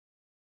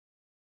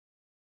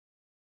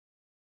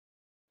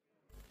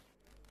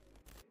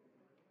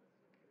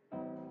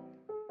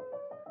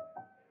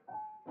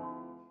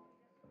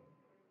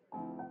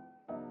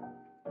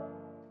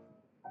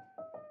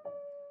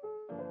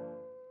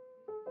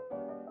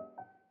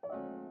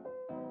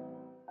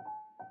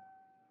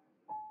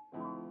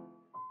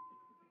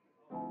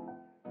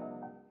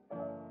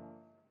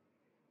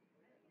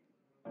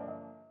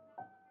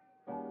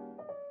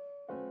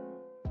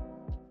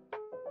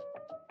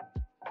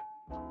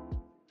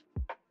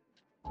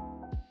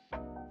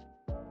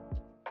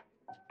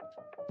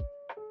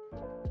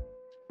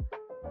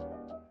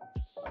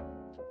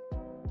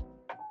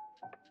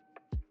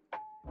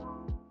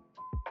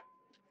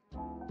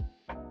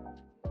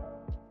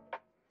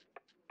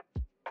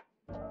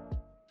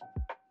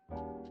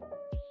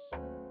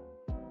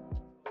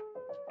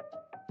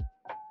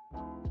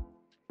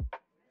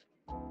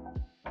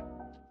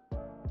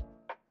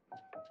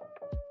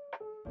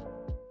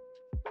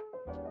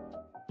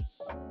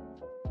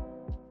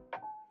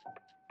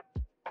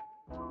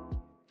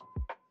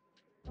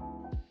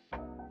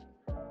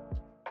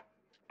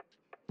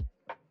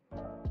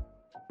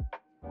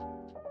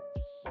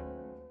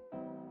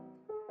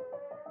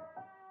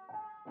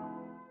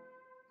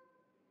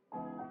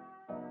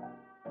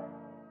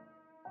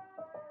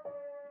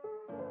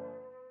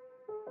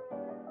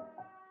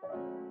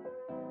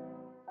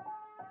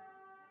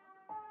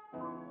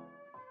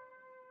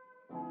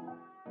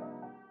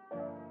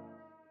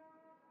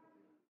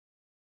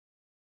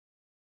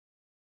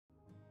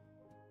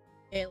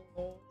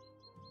Yellow.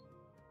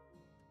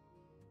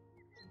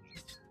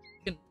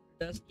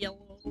 That's yellow.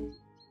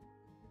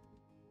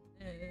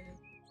 I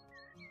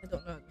don't know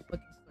how to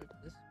fucking start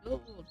this.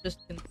 We'll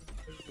just continue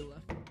where we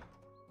left.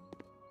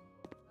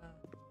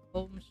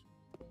 Home.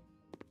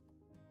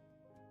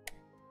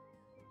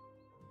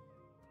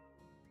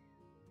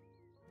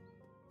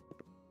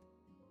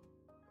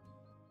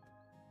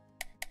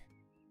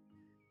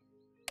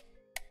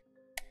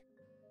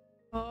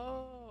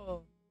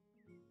 Oh.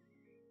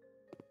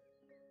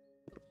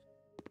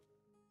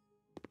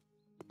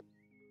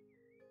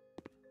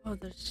 Oh,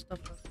 there's stuff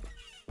up.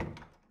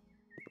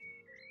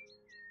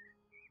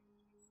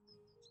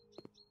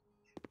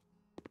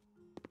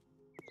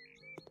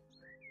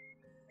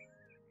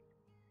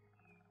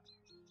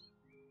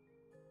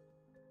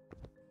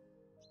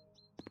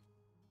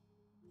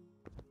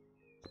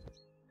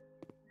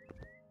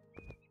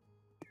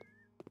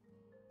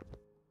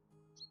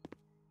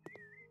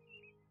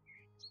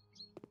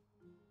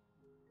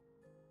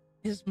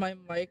 Is my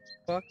mic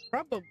fucked?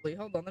 Probably.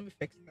 Hold on, let me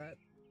fix that.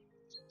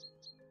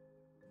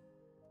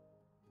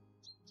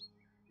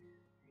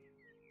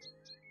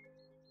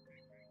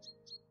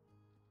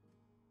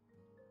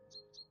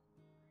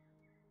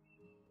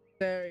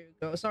 There you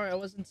go. Sorry, I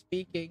wasn't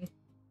speaking.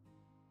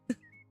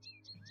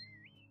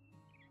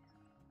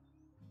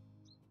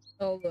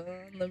 Hold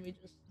on, let me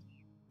just...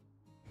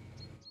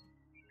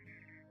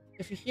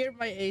 If you hear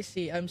my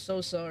AC, I'm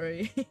so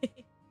sorry.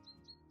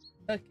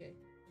 Okay,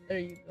 there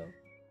you go.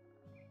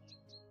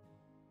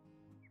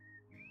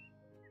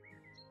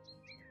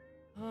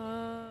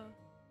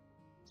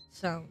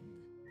 Sound.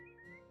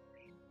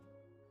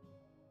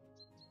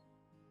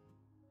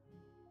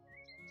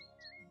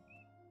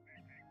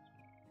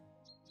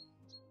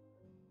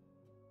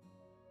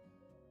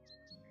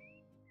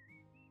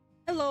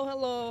 Hello,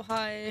 hello,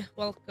 hi,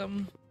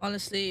 welcome.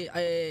 Honestly,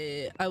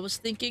 I was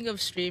thinking of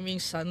streaming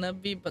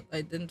Sanabi, but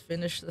I didn't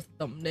finish the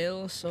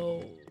thumbnail,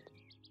 so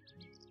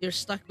you're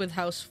stuck with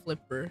House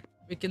Flipper.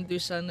 We can do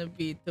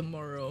Sanabi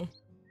tomorrow.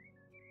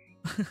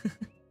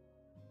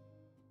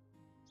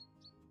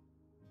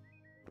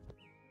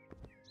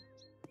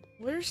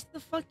 Where's the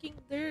fucking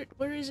dirt?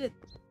 Where is it?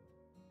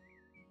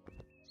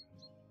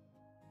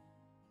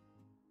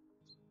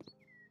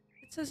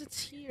 It says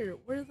it's here.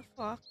 Where the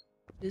fuck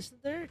is the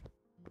dirt?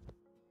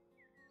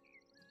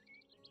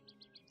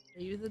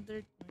 Are you the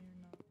dirt? No,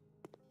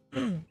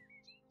 you're not.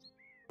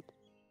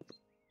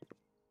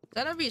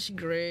 Sanabi is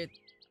great.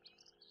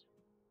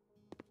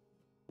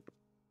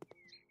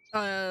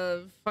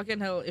 Fucking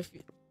hell, if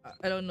you,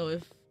 I don't know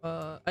if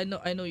I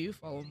know you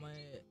follow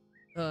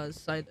my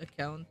side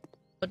account,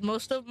 but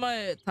most of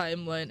my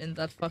timeline in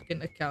that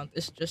fucking account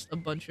is just a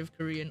bunch of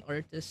Korean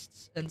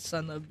artists and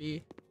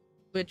Sanabi,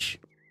 which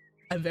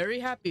I'm very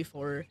happy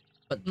for.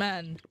 But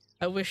man,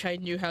 I wish I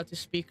knew how to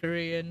speak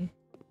Korean.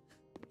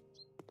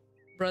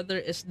 Brother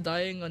is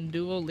dying on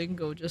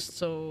Duolingo just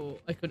so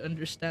I could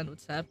understand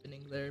what's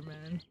happening there,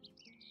 man.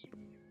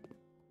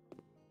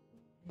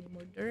 Any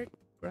more dirt?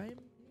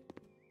 Grime?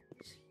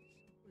 Over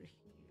here.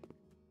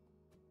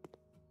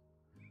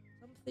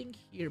 Something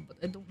here, but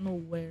I don't know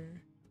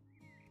where.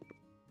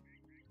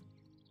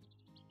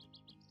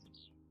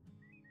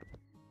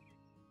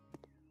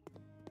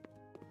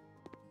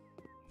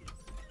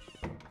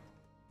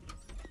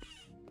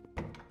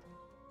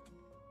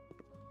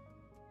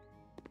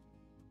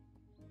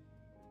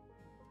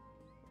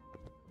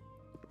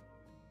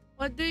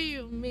 What do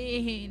you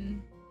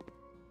mean?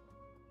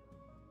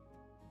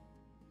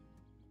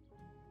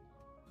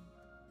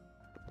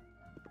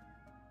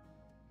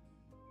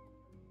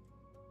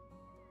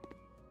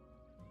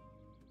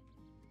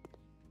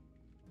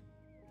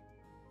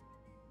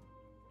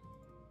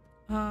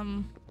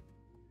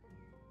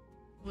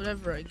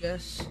 Whatever, I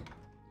guess.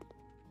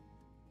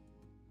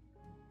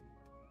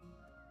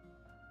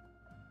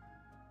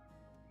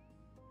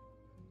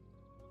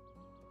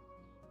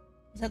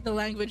 Is that the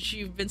language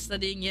you've been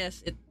studying?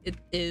 Yes, it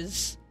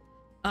is.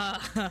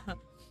 Uh,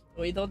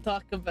 we don't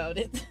talk about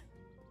it.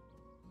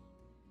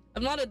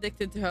 I'm not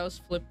addicted to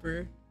House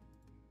Flipper,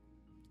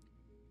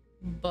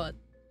 but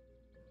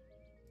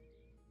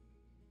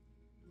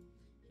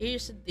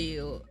here's the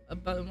deal.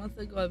 About a month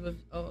ago, I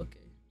moved. Oh, okay.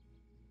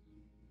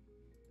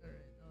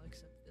 Alright, I'll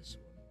accept this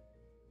one.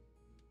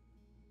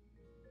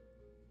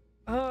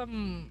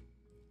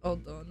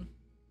 Hold on.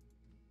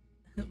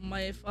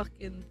 My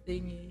fucking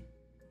thingy.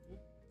 Oop,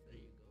 there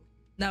you go.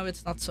 Now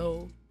it's not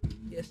so.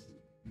 Yes.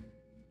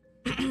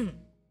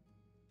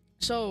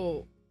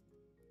 So,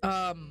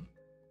 um,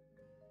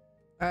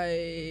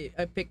 I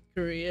picked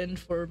Korean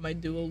for my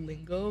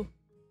Duolingo.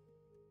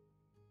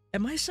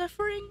 Am I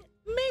suffering?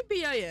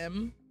 Maybe I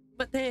am,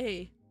 but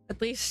hey,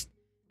 at least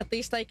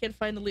I can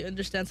finally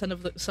understand some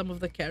of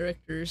the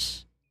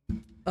characters,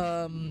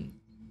 um,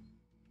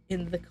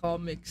 in the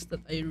comics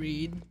that I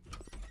read.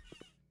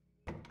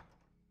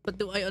 But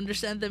do I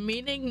understand the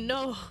meaning?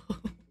 No.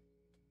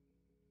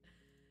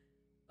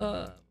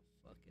 Fucking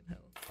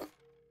hell.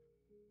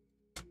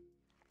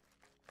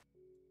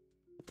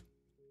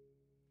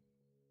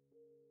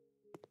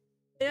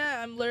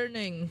 Yeah, I'm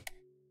learning.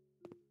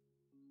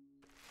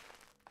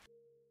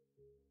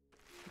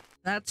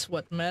 That's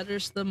what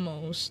matters the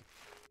most.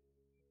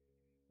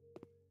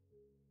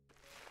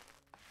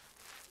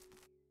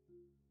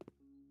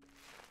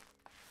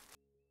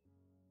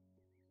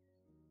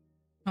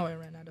 Oh, I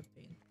ran out of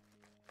paint.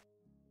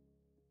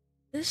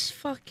 This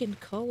fucking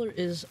color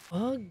is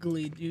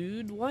ugly,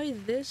 dude. Why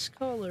this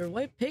color?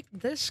 Why pick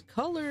this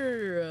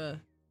color?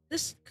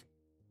 This,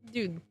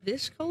 dude,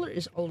 this color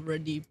is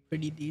already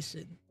pretty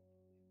decent.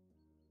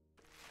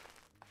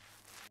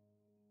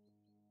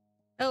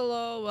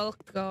 Hello,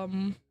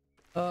 welcome,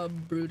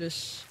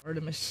 Brutus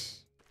Artemis.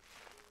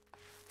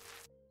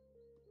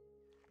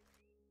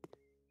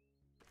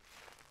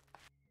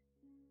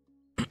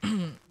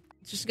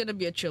 It's just gonna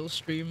be a chill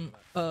stream.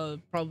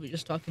 Probably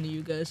just talking to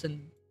you guys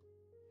and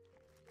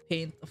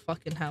paint a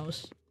fucking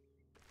house.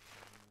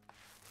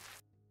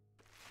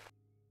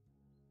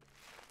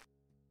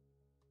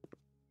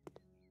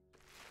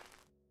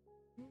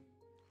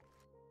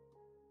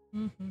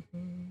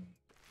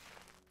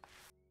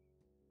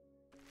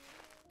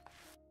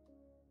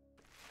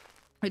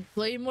 I'd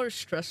play more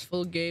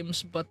stressful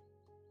games, but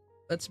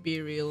let's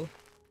be real.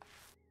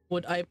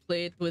 Would I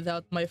play it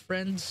without my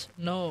friends?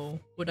 No.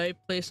 Would I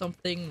play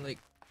something like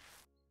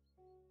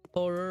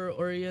horror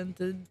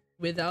oriented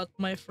without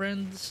my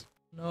friends?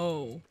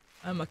 No.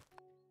 I'm a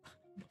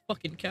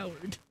fucking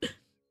coward.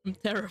 I'm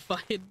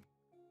terrified.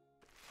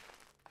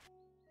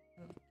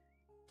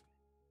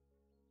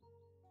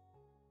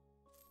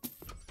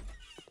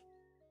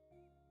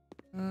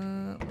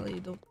 Well, you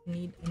don't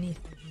need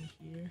anything in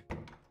here.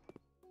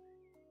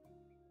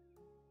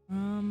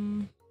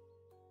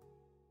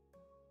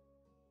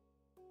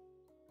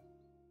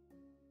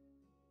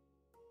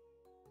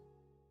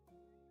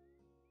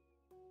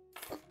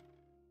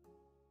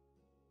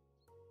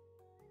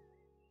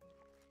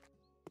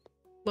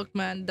 Look,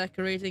 man,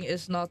 decorating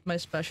is not my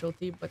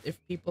specialty, but if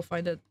people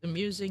find it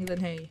amusing, then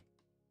hey.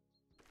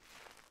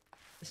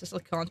 This is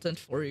like content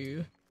for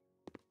you.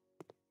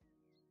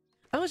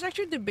 I was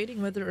actually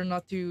debating whether or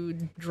not to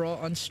draw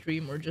on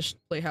stream or just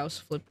play House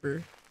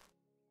Flipper.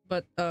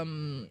 But,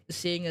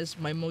 seeing as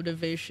my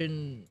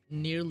motivation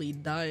nearly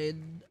died,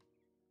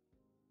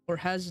 or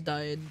has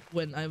died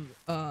when I,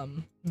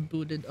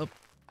 booted up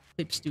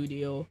Clip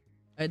Studio,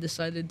 I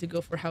decided to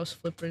go for House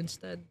Flipper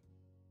instead.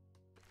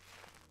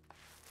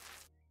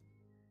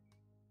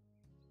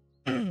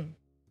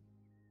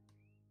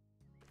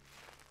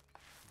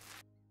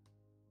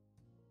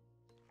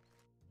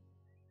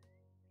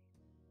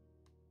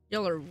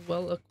 Y'all are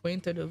well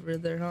acquainted over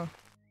there, huh?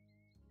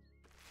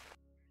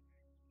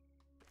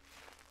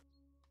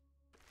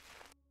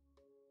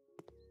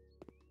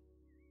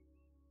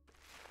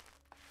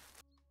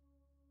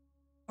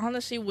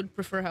 Honestly, would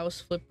prefer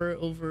House Flipper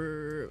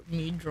over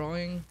me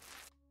drawing.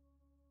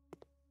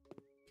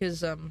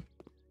 Because, it's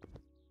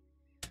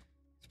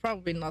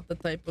probably not the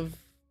type of,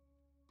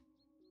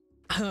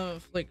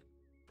 like,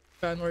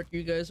 fan art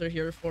you guys are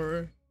here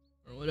for,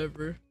 or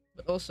whatever.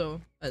 But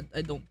also,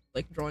 I don't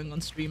like drawing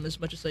on stream as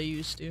much as I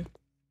used to.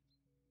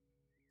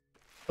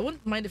 I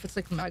wouldn't mind if it's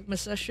like magma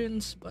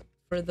sessions, but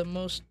for the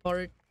most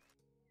part,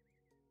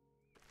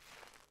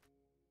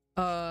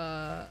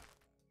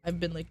 I've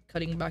been like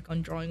cutting back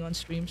on drawing on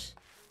streams.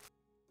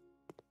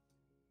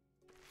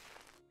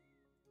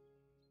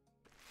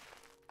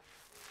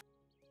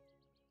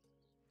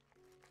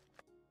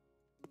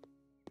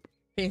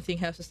 Painting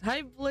houses.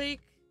 Hi,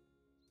 Blake.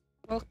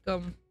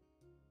 Welcome.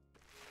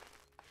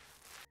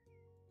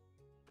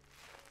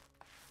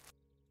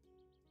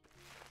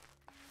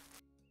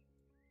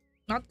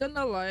 Not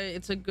gonna lie,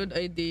 it's a good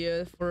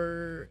idea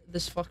for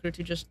this fucker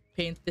to just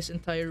paint this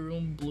entire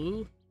room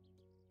blue.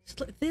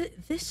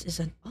 This is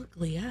an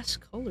ugly ass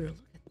color.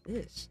 Look at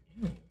this.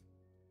 Ew.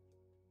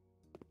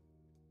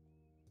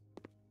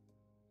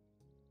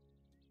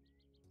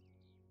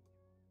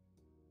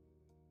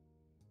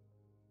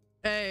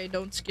 Hey,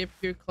 don't skip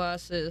your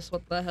classes.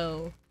 What the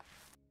hell?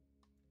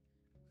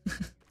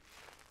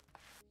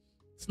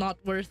 It's not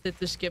worth it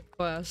to skip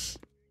class.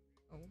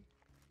 Oh.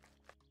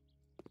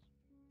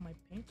 My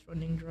paint's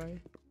running dry.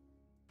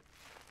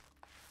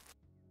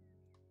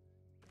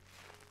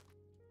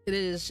 It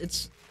is.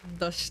 It's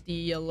dusty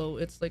yellow.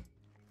 It's like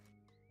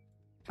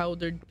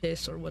powdered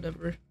piss or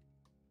whatever.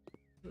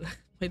 Why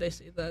did I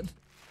say that?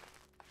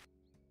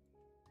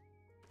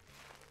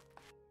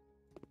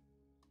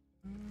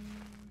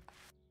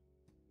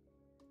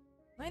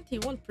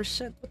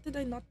 91%. What did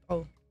I not?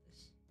 Oh.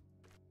 This.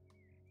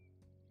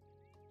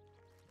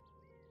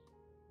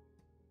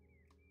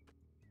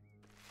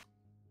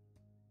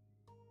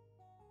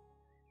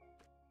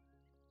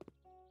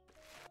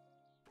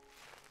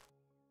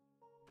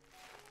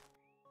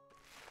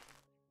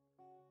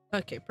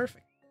 Okay,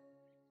 perfect.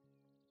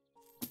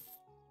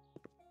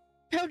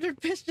 Powdered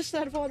piss just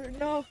out of water.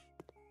 No.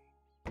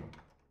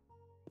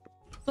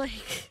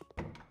 Like,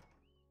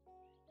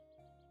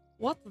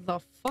 what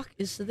the fuck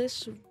is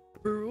this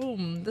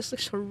room? This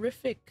looks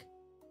horrific.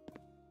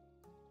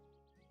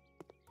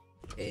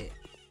 Okay.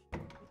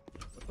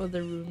 What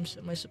other rooms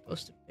am I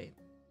supposed to paint?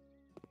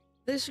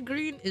 This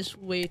green is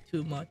way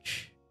too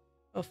much.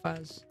 Oh,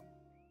 Faz.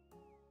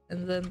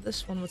 And then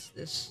this one, what's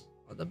this?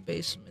 Oh, the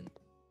basement.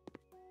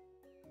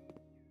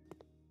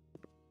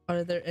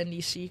 Are there any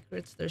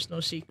secrets? There's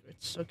no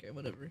secrets. Okay,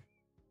 whatever.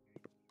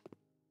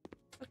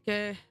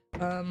 Okay,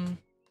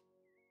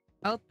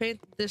 I'll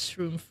paint this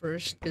room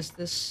first, because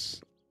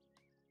this...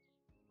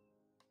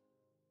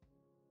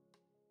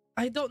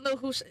 I don't know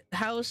whose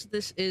house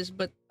this is,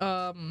 but,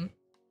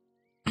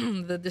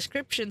 the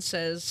description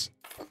says...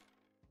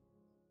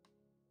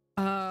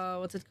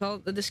 what's it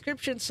called? The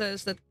description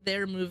says that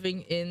they're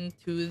moving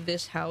into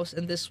this house,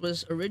 and this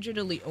was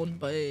originally owned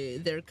by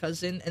their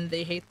cousin, and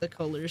they hate the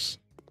colors.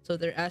 So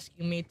they're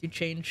asking me to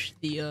change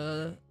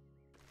the,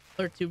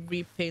 or to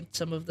repaint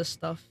some of the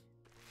stuff.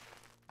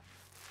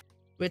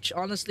 Which,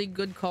 honestly,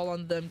 good call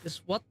on them,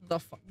 because what the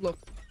fuck? Look,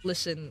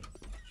 listen.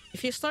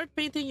 If you start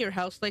painting your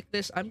house like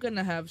this, I'm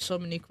gonna have so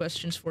many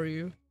questions for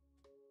you.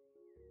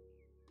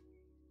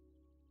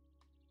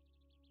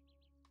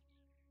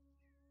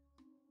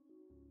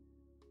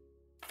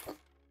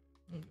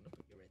 I'm gonna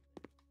put you right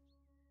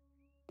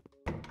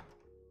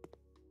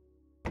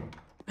there.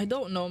 I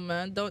don't know,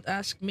 man. Don't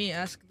ask me.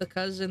 Ask the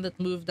cousin that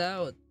moved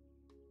out.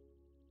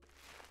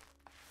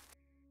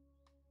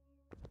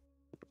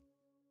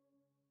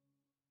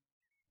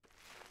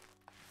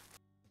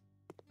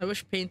 I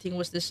wish painting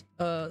was this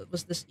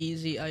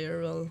easy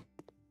IRL.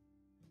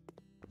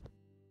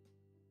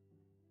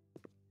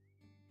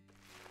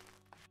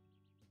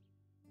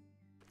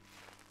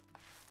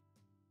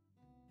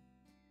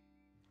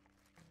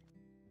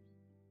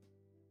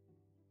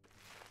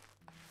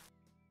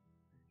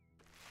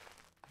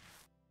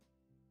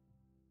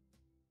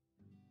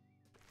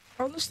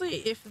 Honestly,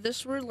 if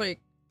this were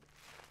like,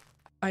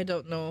 I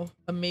don't know,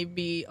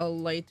 maybe a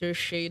lighter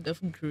shade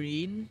of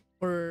green,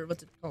 or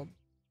what's it called?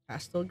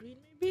 Pastel green,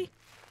 maybe?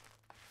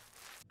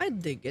 I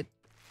dig it.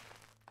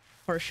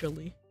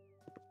 Partially.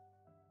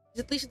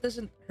 At least it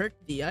doesn't hurt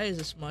the eyes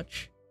as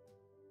much.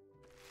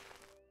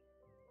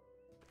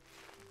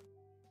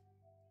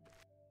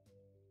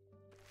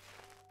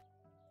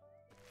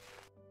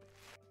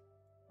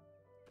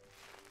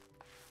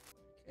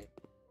 Okay.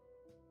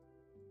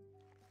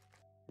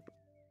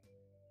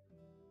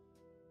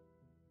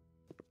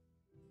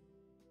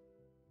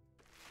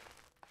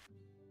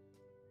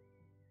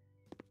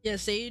 Yeah,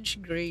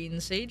 sage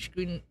green. Sage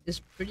green is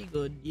pretty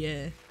good,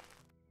 yeah.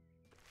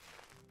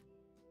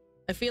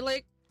 I feel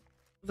like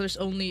there's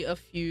only a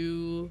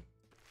few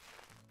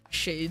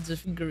shades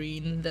of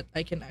green that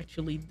I can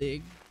actually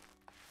dig.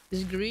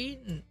 Is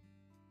green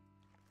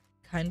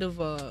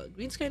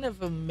green's kind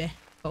of a meh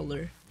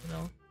color, you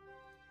know?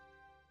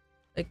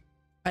 Like,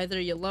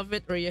 either you love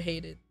it or you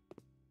hate it.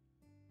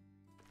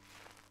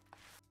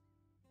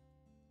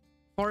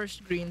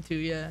 Forest green too,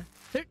 yeah.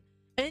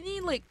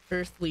 Any like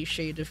earthly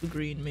shade of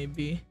green,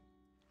 maybe.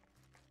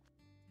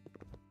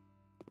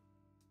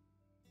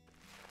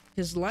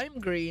 Because lime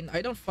green,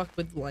 I don't fuck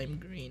with lime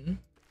green.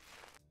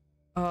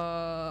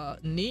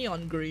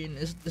 Neon green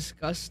is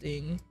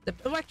disgusting.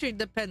 Well, actually,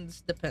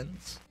 depends.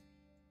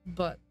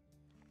 But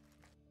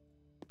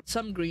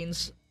some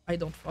greens I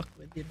don't fuck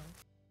with, you know.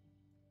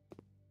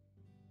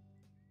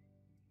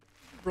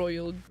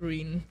 Royal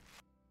green.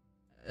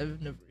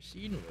 I've never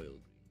seen royal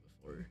green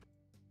before.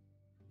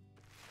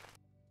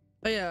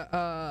 But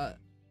yeah,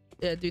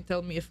 yeah, do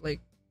tell me if like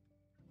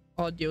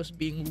audio's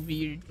being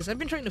weird, because I've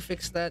been trying to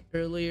fix that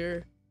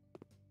earlier.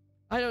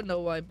 I don't know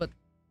why, but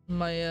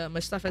my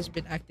stuff has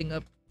been acting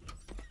up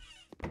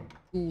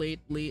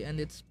lately, and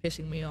it's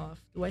pissing me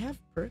off. Do I have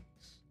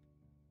perks?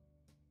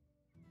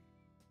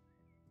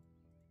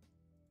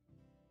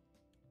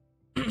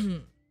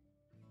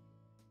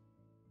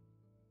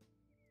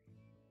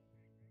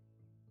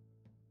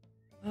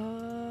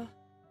 uh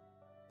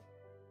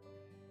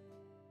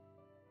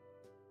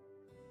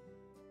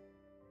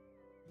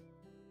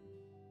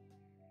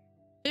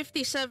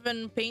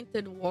 57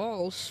 painted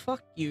walls.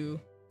 Fuck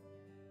you.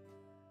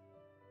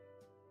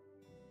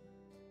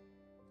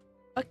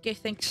 Okay,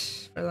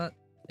 thanks for that.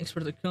 Thanks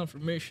for the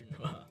confirmation.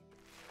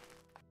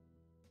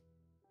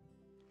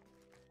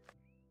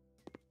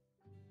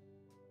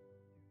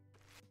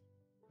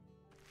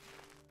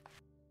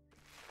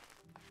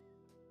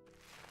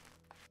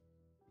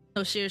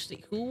 No,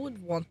 seriously, who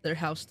would want their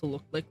house to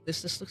look like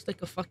this? This looks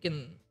like a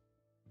fucking...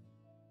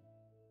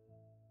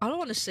 I don't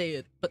want to say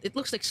it, but it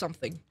looks like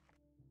something.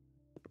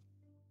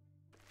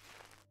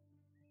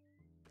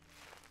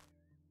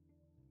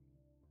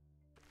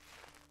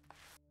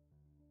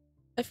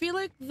 I feel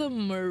like the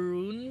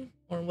maroon,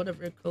 or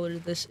whatever color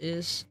this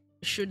is,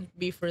 shouldn't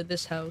be for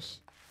this house.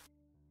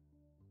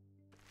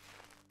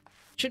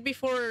 Should be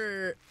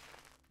for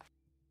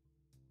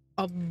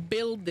a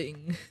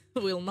building.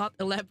 Will not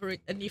elaborate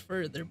any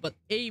further, but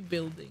a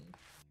building.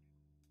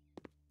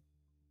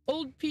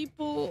 Old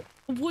people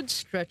would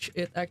stretch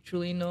it,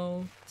 actually.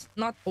 No, it's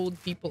not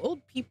old people.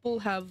 Old people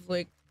have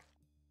like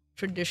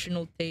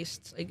traditional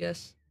tastes, I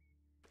guess.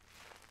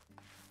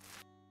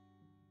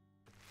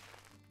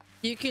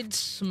 You could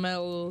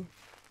smell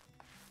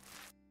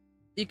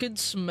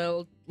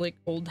like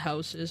old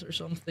houses or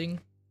something.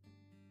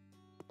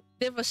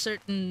 They have a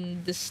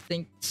certain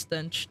distinct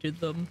stench to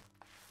them.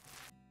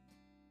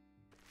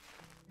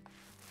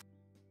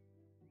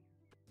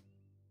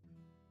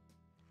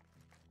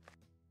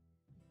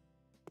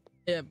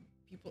 Yeah,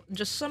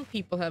 some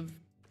people have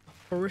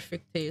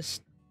horrific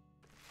taste.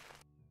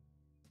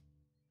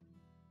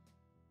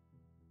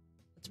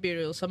 Let's be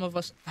real, some of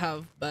us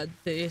have bad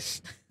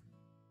taste.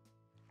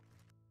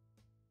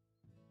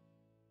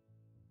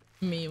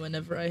 Me,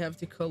 whenever I have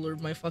to color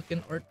my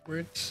fucking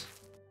artworks,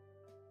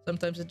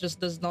 sometimes it just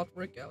does not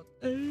work out.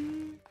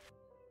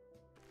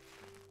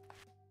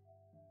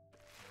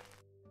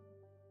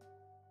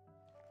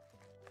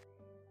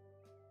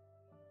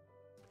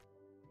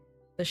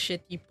 The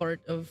shitty part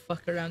of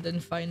fuck around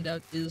and find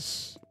out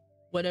is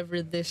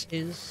whatever this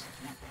is.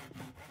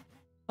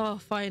 Oh,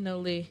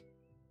 finally.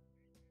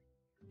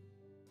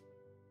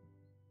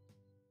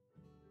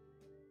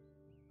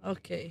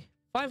 Okay.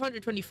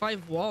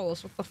 525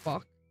 walls, what the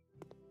fuck?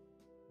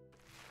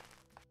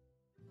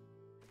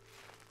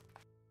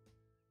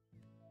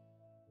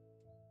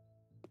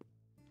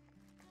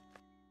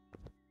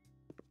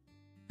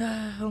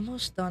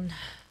 Almost done.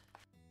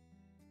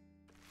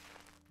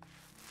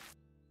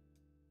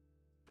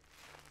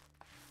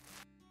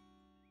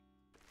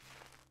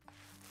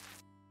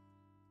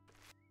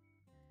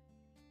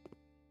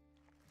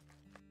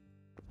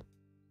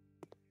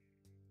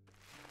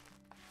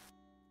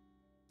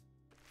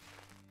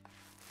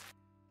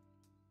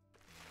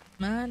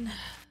 Man.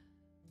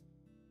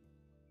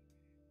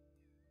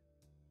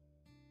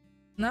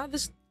 Now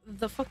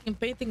the fucking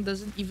painting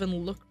doesn't even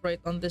look right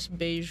on this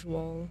beige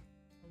wall.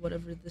 Or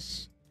whatever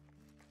this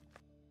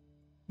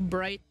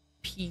bright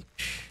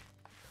peach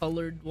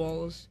colored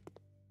walls.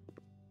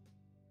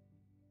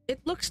 It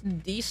looks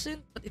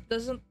decent, but it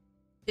doesn't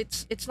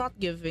it's not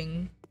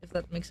giving, if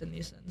that makes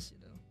any sense,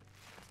 you know.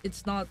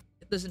 It's not,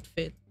 it doesn't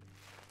fit.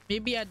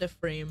 Maybe add a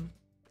frame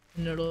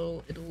and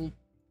it'll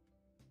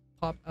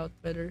pop out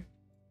better.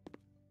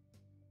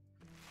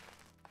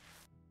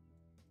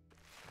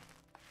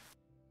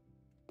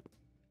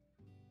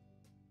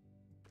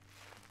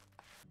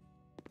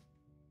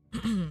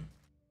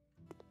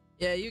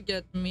 Yeah, you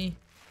get me.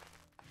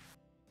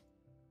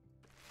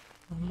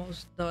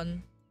 Almost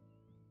done.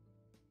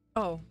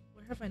 Oh,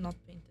 where have I not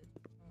painted?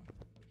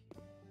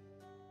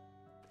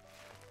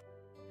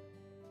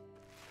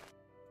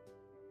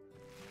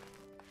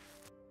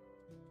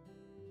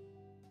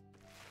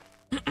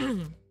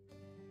 Oh.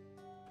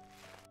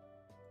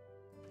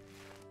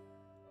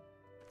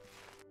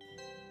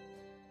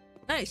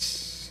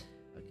 Nice.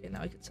 Okay,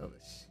 now I can sell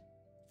this.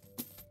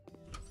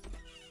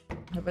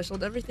 Have I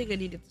sold everything I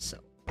needed to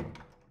sell?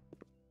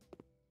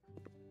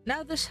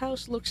 Now this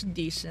house looks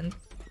decent.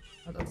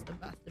 Oh, that's the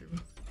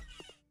bathroom.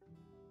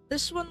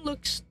 This one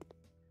looks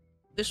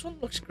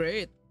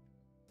great.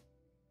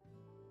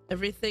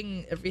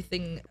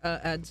 Everything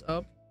adds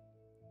up.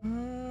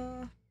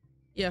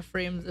 Yeah,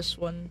 frame this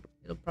one.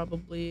 It'll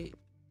probably,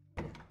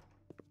 yeah.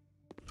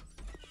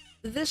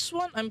 This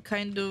one I'm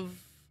kind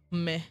of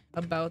meh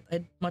about.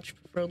 I'd much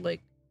prefer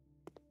like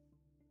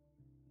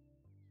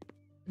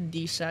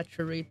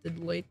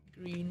desaturated light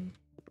green,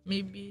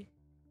 maybe,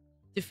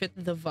 to fit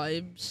the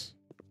vibes.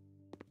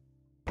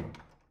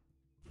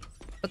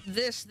 But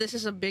this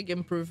is a big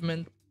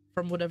improvement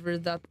from whatever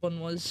that one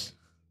was.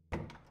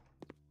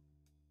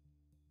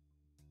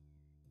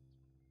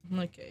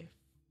 Okay.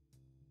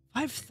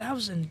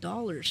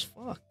 $5,000,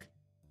 fuck.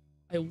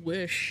 I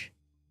wish.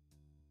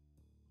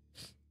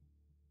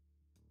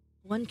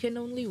 One can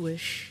only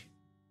wish.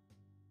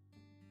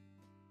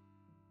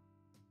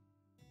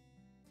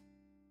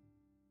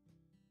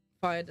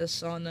 If I had a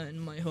sauna in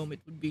my home,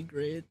 it would be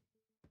great.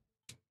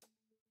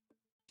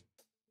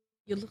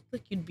 You look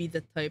like you'd be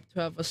the type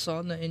to have a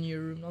sauna in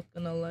your room, not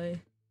gonna lie.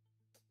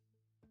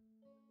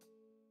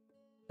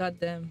 God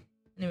damn.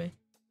 Anyway.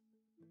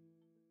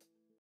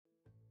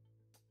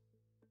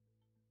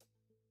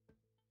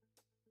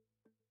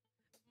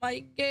 My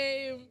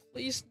game,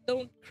 please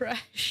don't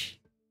crash.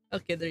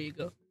 Okay, there you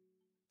go.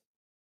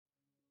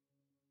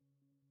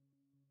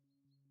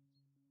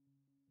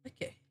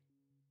 Okay.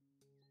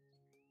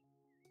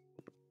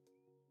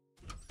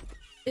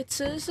 It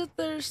says that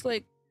there's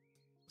like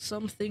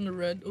something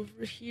red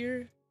over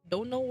here.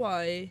 Don't know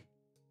why.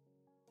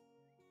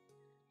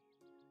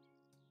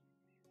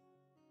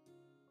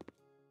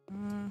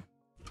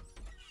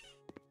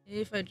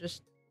 If I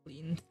just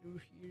clean through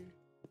here.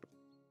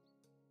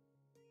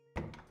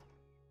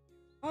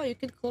 Oh, you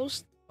can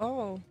close.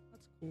 Oh,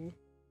 that's cool.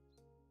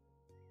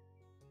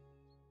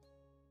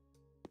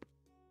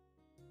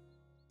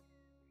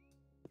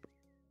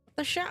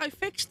 I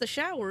fixed the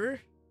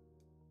shower.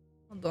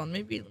 Hold on,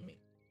 maybe let me.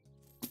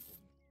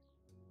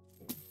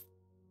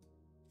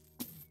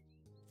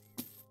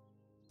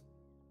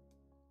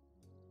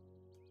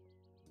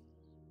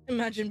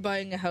 Imagine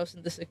buying a house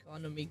in this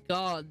economy.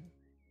 God.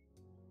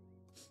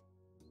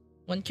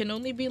 One can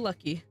only be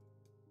lucky.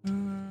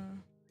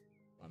 Plumbing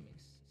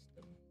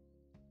system.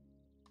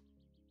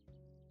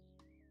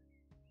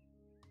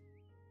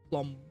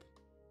 Plumb.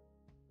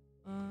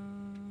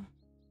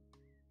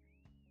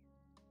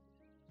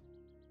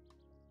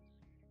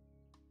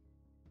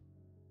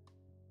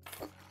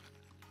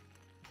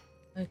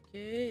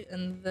 Okay,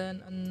 and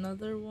then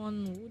another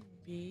one would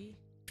be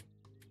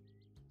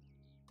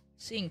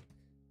sink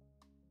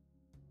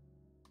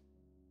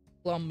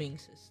plumbing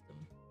system.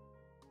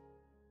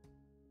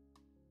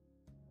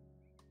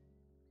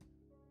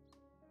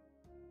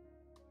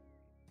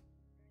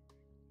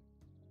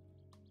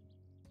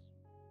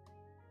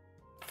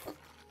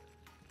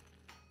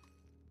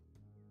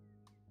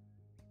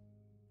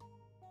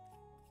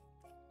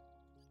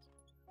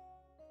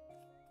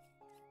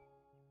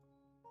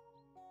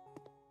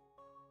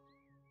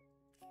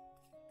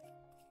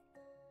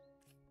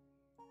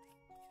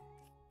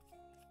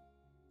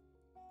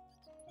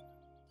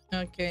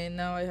 Okay,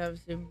 now I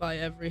have to buy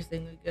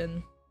everything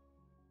again.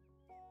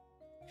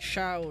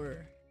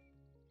 Shower.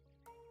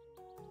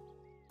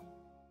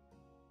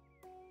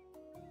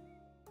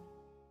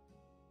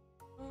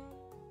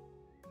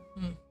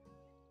 Hmm.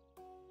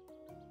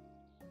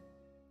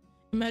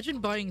 Imagine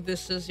buying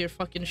this as your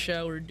fucking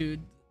shower,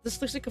 dude. This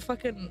looks like a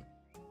fucking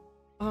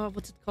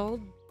what's it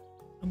called?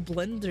 A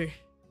blender.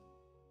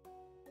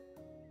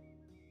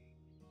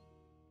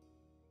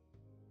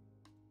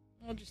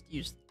 I'll just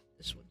use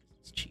this one because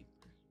it's cheaper.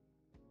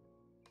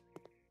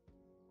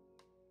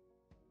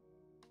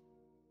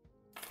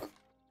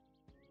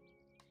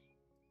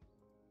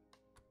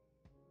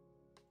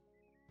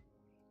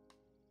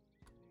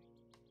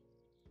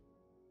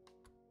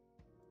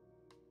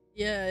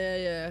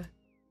 Yeah.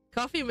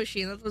 Coffee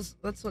machine.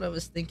 That's what I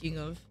was thinking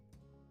of.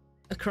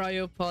 A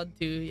cryopod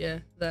too. Yeah,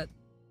 that.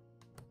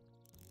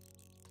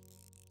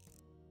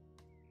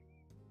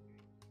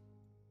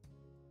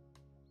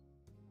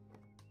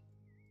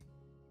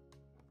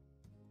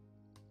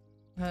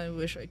 I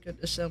wish I could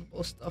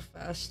assemble stuff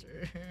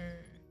faster.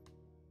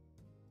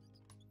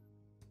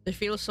 They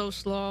feel so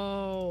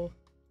slow.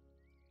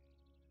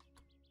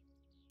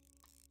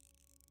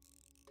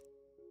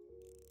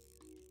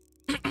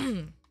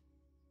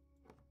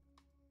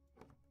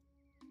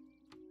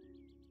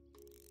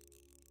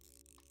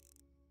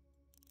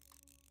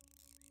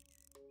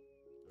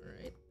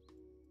 Alright.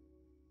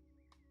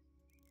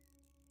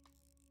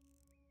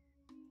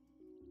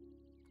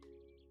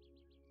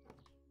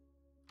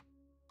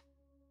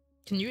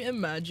 Can you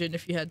imagine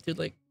if you had to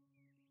like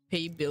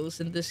pay bills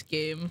in this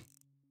game?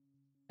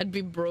 I'd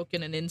be broke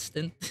in an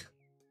instant.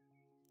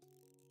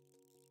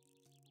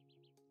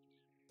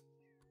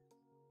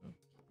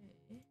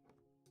 Okay.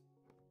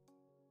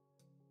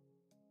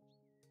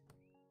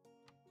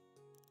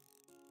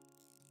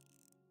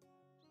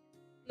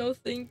 No,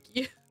 thank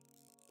you.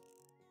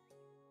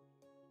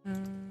 Okay,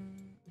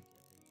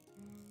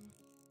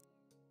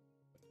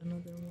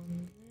 another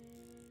one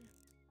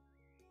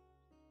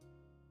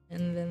there.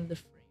 And then the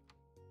frame.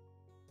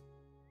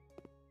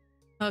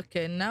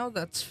 Okay, now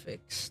that's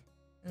fixed.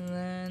 And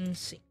then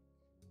sink.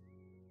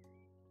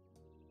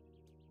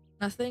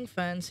 Nothing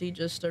fancy,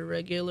 just a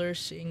regular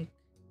sink.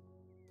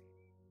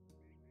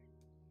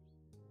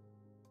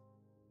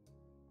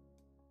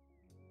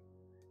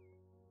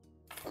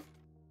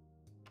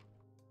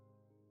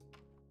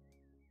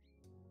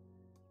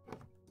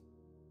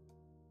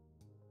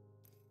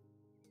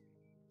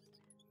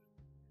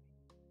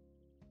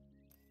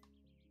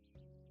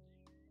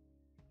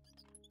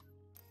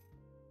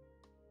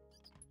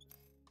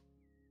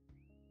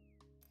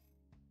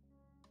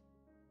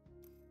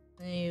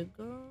 There you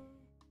go.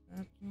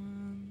 That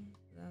one.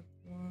 That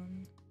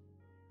one.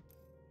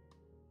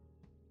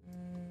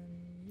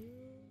 And you.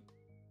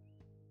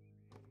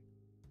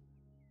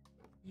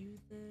 You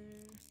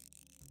there.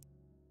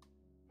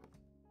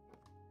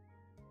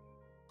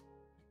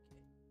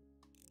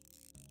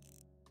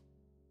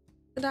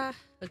 Okay. Ta-da!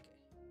 Okay.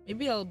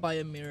 Maybe I'll buy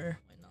a mirror.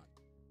 Why not?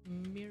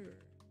 Mirror.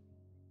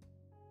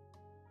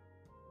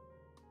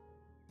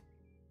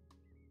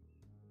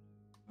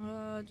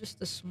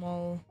 Just a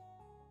small.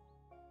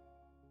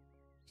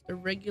 Just a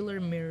regular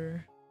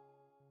mirror.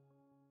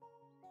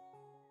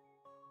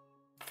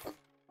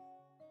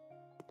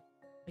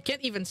 I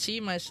can't even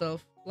see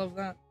myself. Love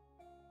that.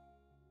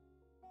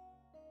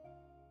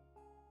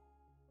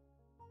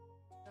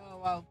 Oh,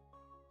 wow.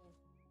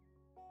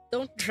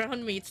 Don't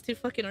drown me. It's too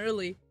fucking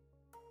early.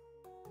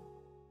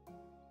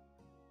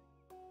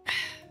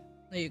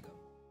 There you go.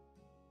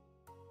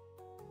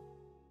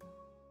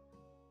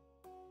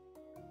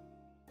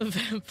 A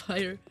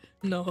vampire?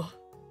 No.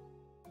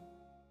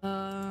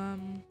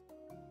 Um.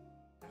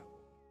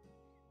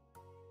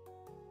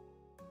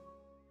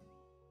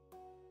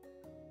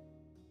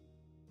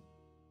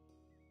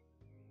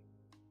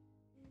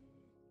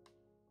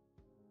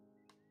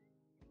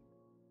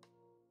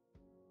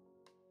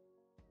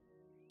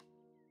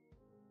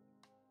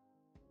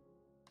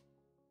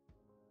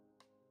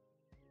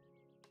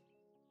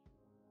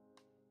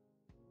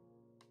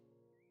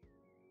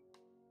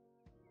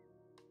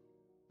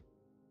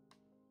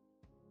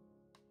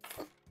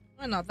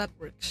 Why not? That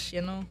works,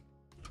 you know?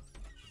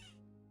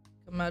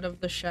 Come out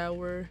of the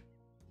shower.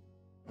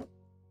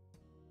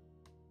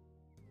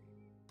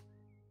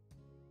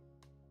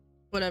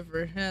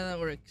 Whatever. Yeah, that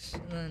works.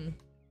 And then...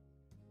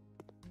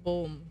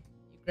 boom.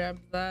 You grab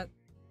that.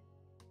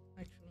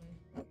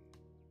 Actually...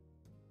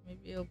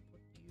 maybe I'll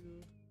put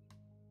you...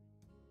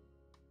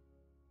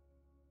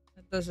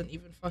 doesn't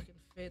even fucking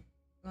fit.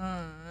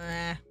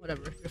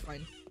 Whatever. You're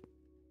fine.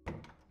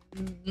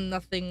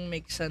 Nothing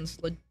makes sense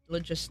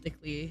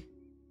logistically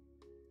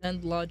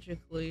and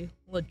logically.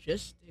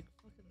 Logistic?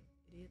 Fucking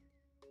idiot.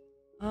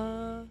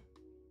 Uh,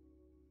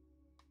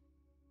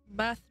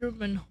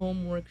 bathroom and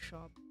home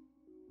workshop.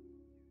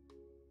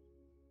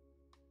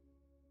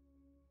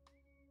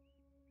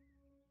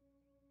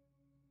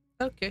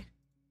 Okay.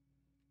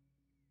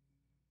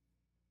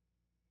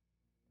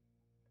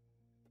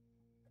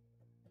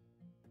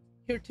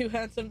 You're too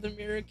handsome, the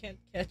mirror can't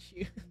catch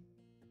you.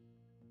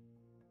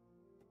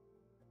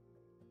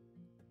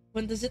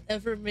 When does it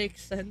ever make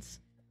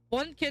sense?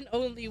 One can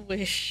only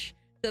wish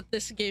that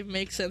this game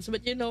makes sense,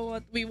 but you know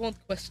what? We won't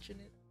question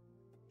it.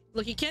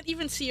 Look, you can't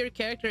even see your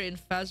character in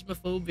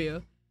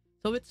Phasmophobia,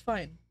 so it's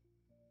fine.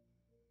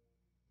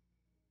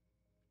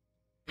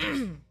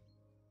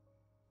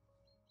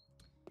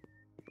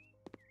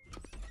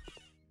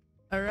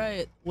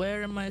 Alright,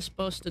 where am I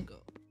supposed to go?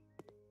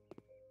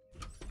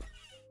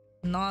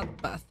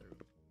 Not bathroom.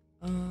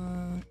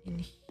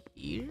 In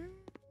here?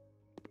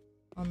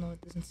 Oh no,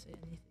 it doesn't say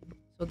anything.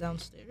 So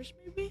downstairs,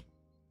 maybe?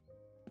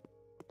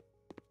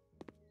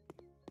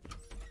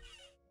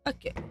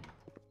 Okay.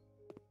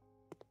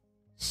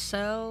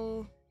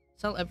 Sell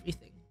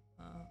everything.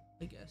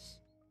 I guess.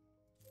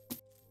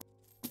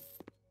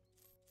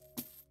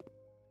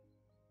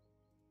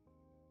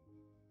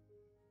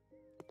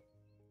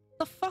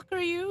 The fuck are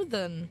you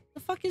then?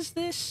 The fuck is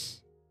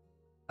this?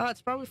 Oh,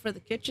 it's probably for the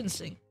kitchen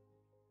sink.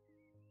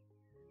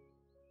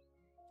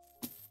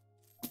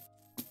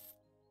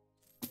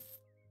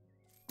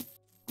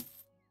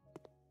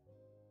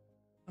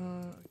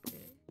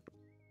 Okay.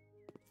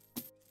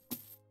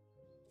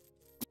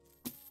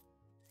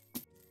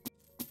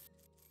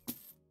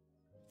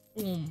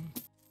 Boom.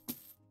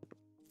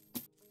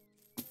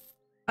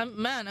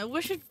 Man, I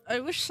wish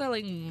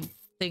selling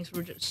things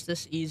were just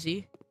this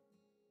easy.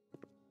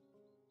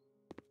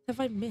 What have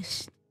I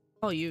missed?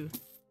 Oh, you.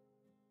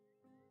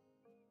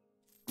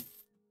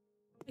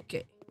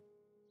 Okay.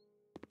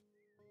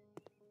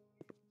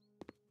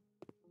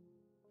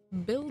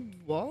 Build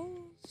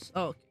walls?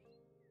 Oh, okay.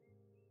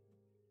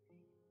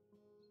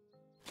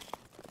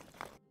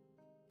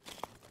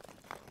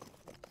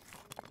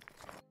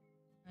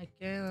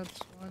 Okay, that's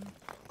one.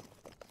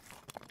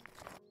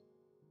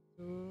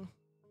 Two.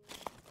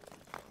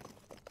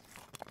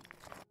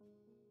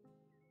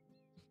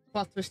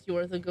 Plot twist, you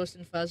are the ghost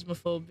in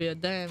Phasmophobia.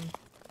 Damn.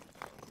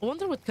 I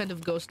wonder what kind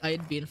of ghost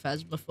I'd be in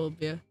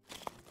Phasmophobia.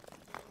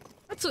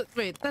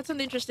 Wait, that's an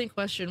interesting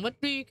question.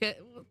 What do you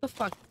get? What the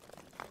fuck?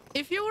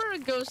 If you were a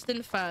ghost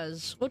in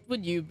Phas, what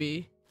would you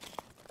be?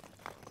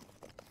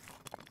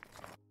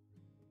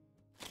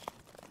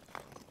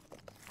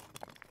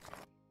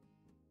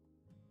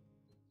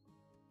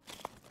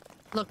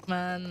 Look,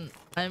 man,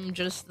 I'm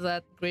just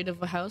that great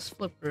of a house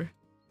flipper.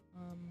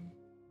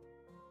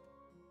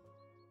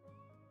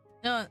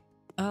 Yeah,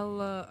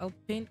 I'll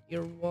paint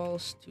your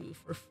walls too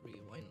for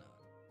free. Why not?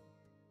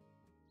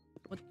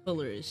 What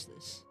color is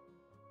this?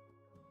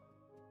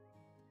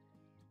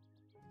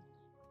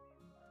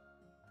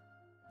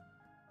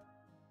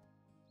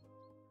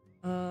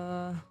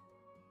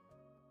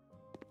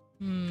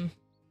 Hmm.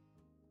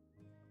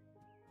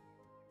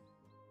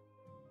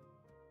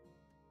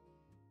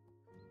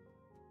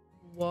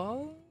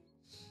 Walls?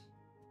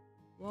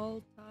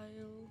 Wall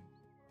tile?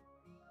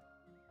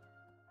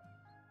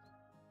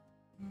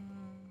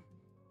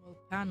 Wall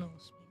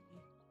panels,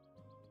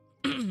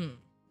 maybe.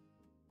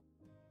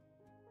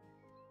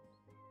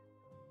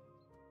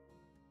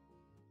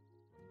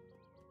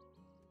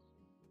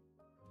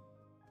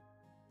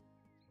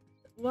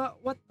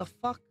 What the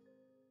fuck?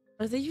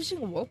 Are they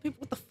using wallpaper?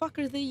 What the fuck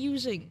are they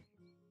using?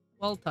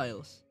 Wall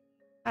tiles.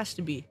 Has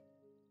to be.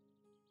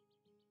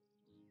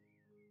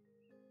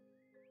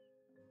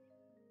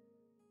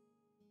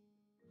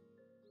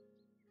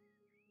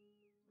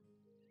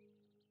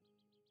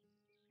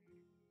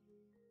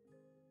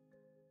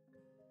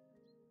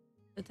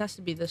 It has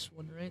to be this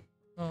one, right?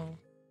 Oh.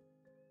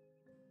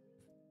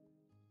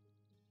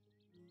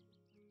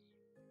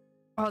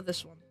 Oh,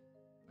 this one.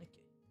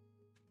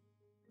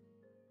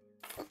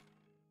 Okay.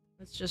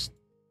 Let's just...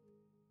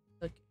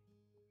 Okay.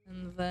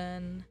 And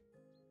then...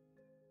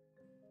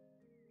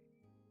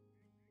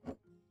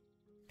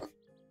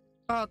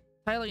 Oh,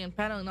 tiling and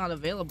paneling not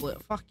available.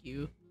 Fuck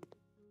you.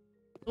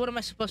 What am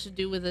I supposed to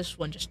do with this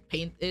one? Just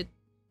paint it?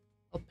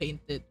 I'll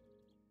paint it.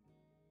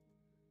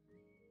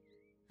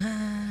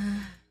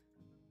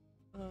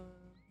 Walls.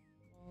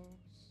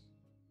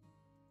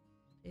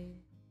 Paint.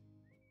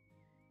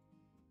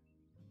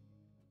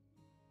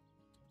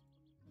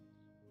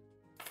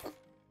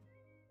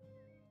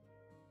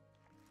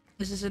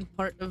 This isn't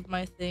part of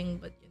my thing,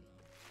 but you know.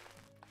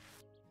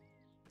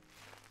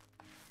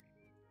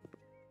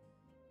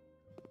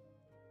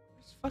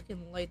 There's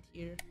fucking light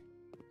here.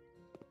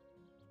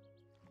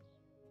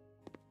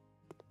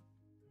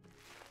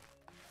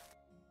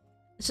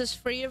 This is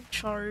free of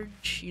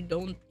charge. You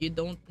don't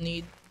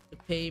need to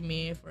pay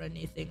me for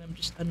anything. I'm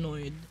just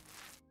annoyed.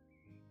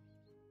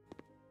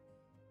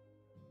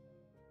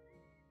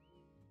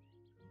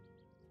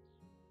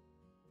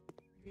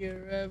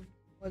 Here, I have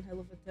one hell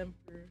of a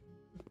temper.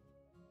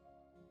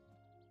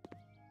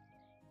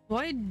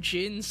 Why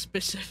gin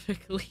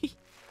specifically?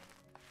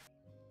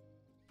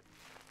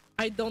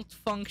 I don't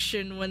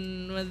function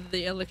when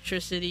the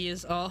electricity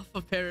is off,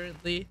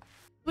 apparently.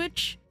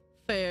 Which,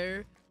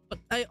 fair. But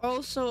I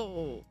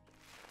also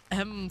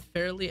am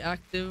fairly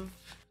active,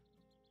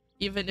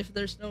 even if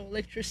there's no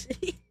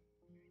electricity.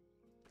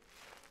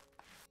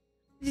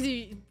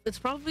 It's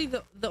probably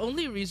the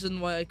only reason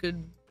why I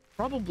could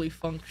probably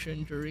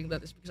function during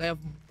that is because I have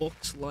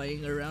books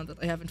lying around that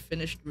I haven't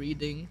finished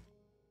reading.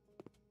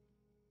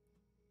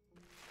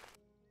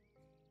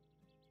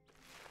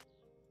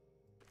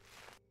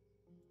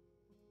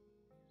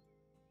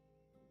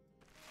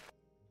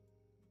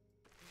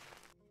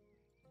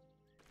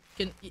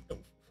 Can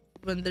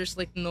when there's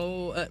like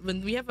no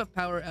when we have a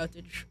power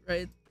outage,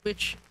 right?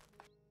 Which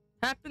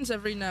happens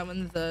every now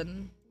and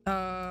then.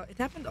 It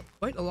happened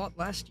quite a lot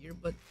last year,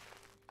 but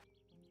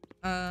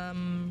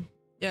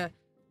yeah.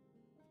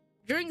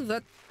 During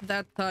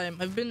that time,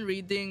 I've been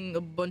reading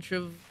a bunch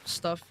of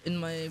stuff in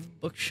my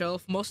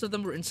bookshelf. Most of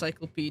them were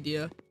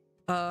encyclopedia.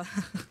 Uh,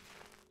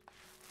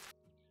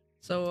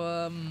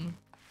 so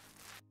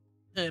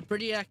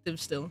pretty active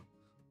still.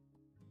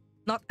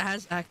 Not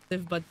as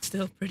active, but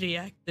still pretty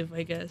active,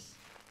 I guess.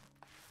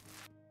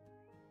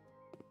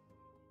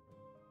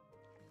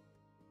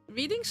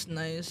 Reading's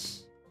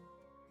nice.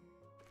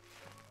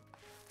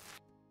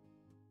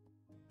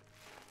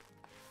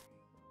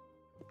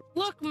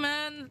 Look,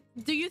 man,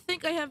 do you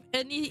think I have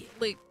any,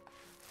 like,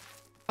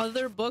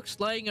 other books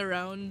lying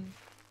around?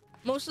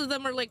 Most of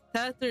them are, like,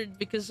 tattered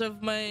because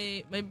of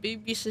my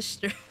baby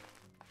sister.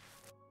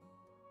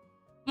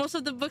 Most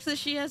of the books that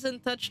she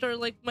hasn't touched are,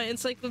 like, my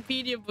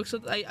encyclopedia books,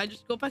 so I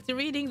just go back to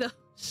reading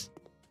those.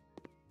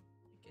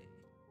 Okay.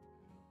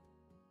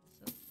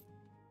 So,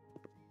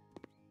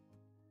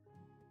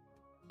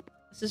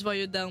 this is why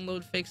you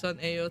download fakes on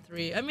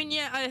AO3. I mean,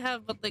 yeah, I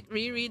have, but, like,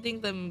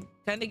 rereading them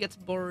kind of gets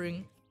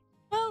boring.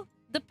 Well,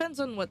 depends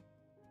on what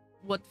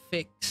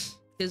fix.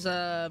 Because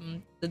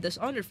the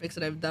Dishonored fix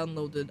that I've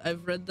downloaded,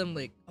 I've read them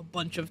like a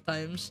bunch of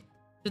times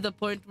to the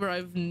point where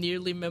I've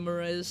nearly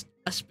memorized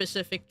a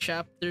specific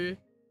chapter,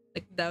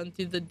 like down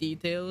to the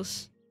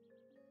details.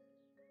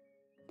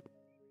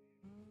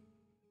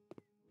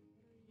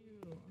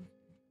 What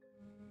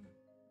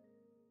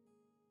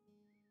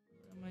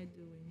am I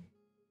doing?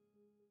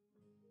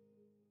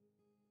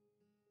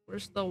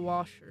 Where's the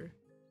washer?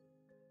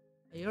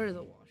 Oh, you're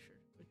the washer.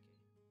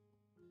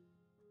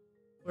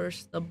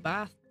 Where's the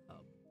bathtub?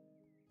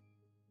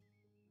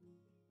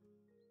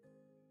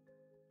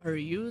 Are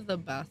you the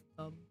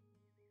bathtub?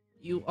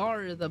 You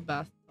are the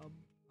bathtub.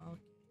 Okay.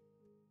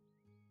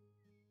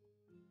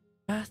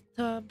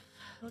 Bathtub.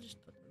 I'll just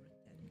put a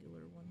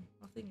rectangular one.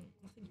 Nothing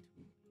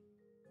too.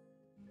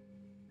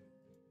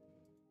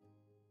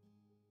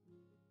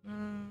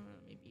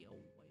 Maybe a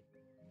white one.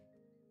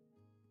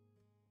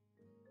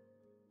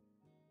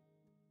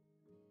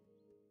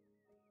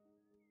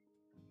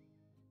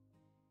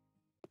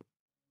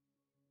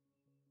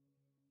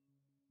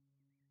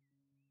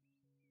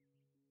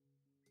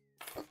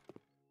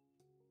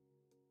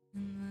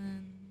 And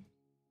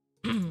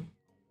then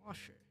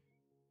washer.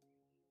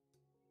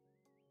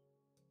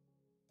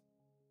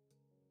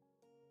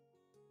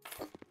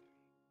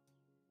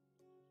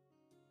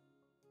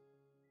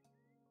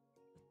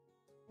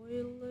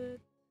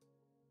 Toilet.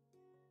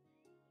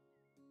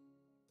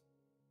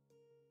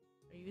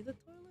 Are you the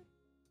toilet?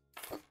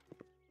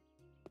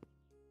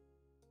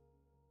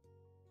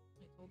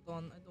 Wait, hold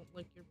on. I don't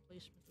like your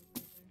placement over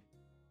there.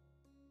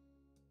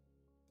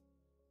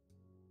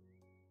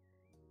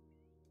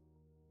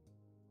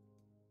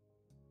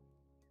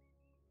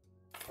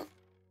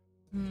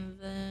 And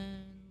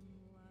then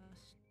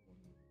last one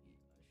would be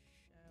a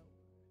shower.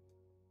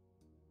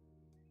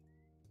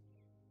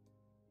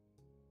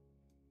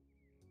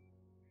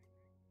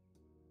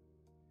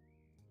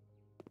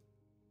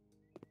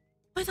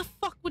 Why the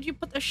fuck would you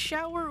put a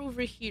shower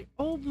over here?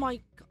 Oh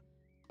my god.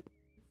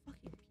 You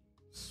fucking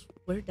people.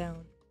 Swear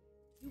down.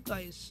 You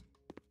guys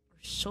are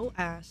so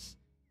ass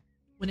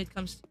when it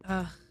comes to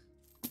I'm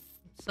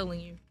telling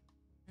you.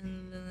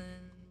 And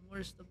then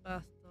where's the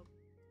bathtub?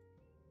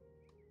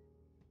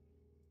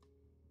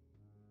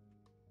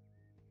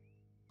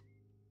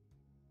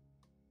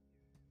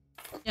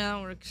 Yeah,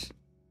 that works.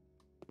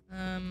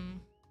 At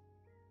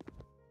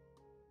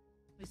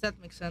least that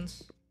makes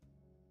sense.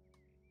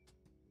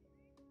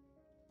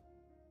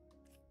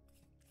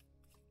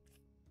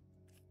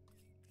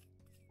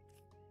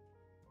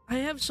 I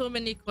have so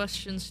many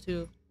questions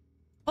too.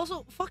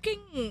 Also,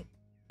 fucking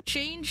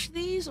change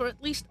these, or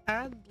at least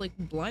add like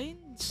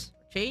blinds.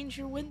 Change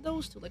your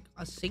windows to like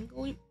a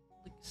single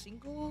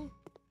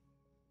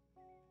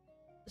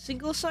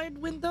side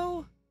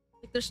window.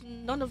 Like there's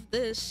none of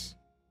this.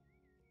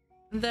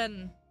 And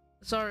then,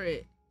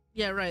 sorry,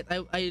 yeah, right.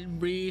 I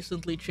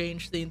recently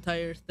changed the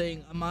entire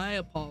thing. My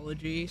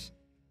apologies.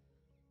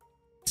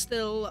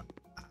 Still,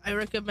 I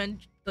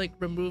recommend like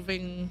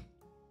removing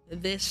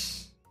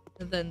this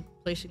and then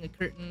placing a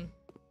curtain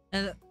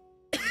and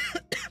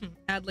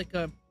Add like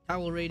a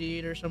towel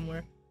radiator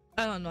somewhere.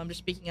 I don't know, I'm just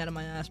speaking out of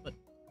my ass, but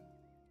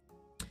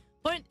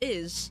point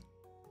is,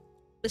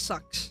 this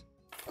sucks.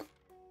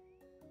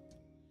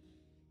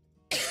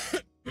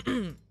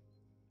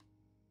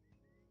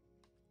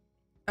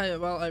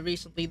 I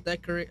recently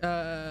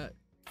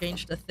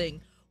changed the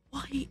thing.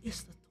 Why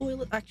is the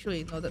toilet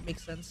actually no, that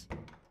makes sense.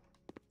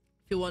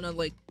 If you wanna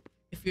like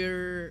if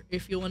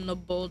you wanna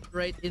bolt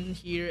right in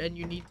here and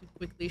you need to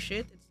quickly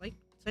shit, it's like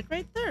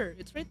right there.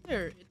 It's right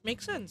there. It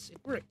makes sense. It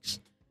works.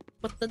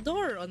 But the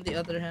door on the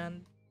other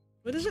hand,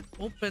 why does it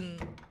open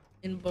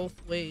in both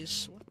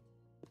ways? What?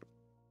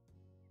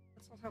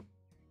 That's not how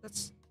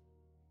that's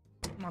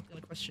I'm not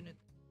gonna question it.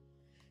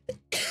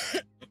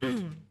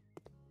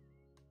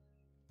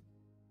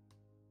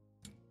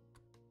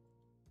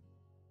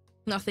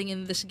 Nothing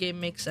in this game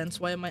makes sense.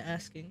 Why am I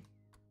asking?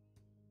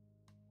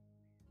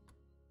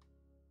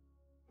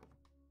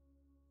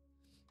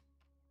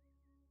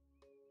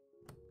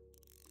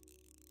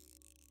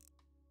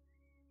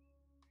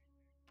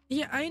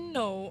 Yeah, I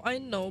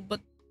know, but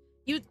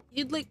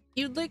you'd like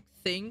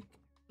think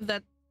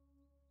that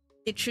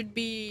it should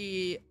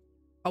be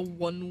a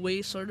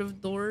one-way sort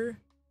of door,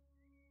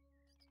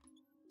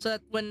 so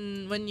that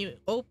when you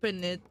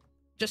open it,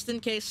 just in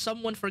case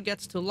someone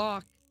forgets to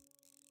lock,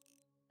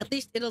 at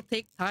least it'll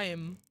take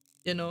time,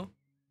 you know?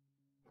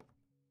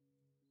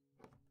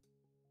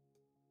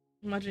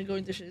 Imagine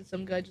going to shit,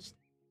 some guy just...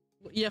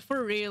 Yeah,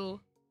 for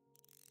real.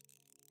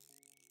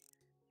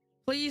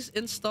 Please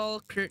install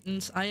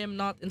curtains. I am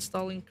not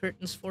installing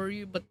curtains for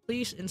you, but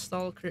please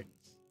install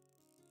curtains.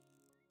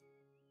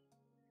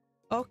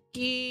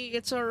 Okay,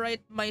 it's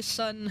alright, my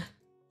son.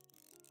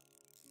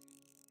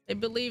 I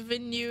believe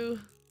in you.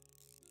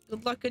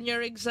 Good luck on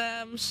your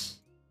exams.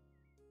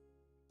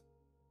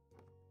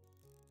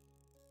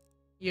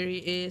 Here he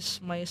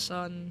is, my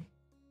son,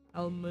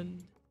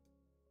 Almond.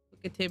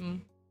 Look at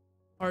him.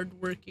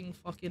 Hardworking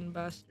fucking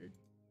bastard.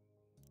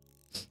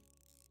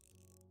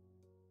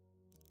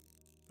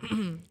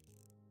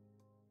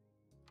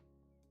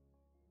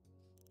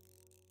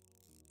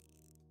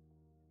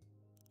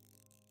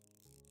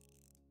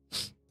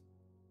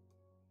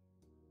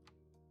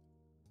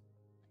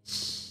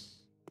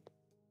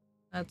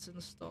 That's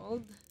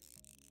installed.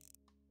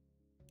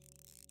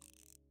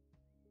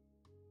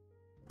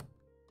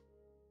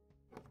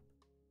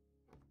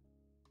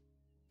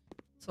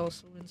 It's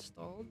also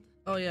installed.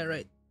 Oh yeah,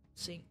 right.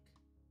 Sink.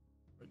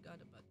 Forgot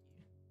about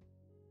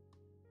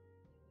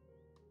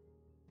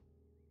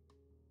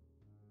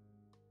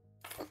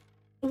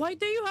you.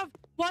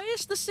 Why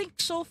is the sink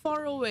so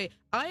far away?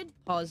 I'd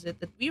posit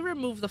that we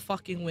remove the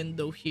fucking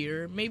window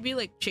here. Maybe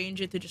like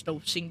change it to just a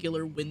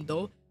singular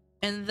window.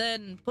 And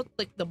then put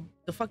like the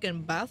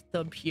fucking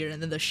bathtub here, and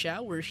then the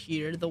shower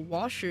here, the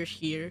washer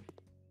here,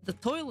 the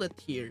toilet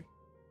here.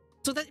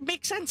 So that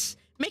makes sense.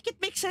 Make it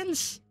make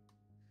sense.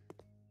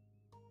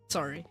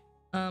 Sorry.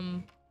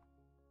 I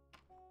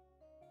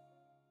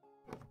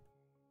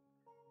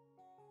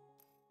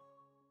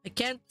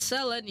can't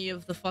sell any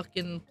of the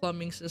fucking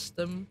plumbing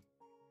system,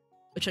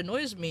 which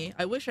annoys me.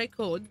 I wish I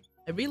could.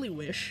 I really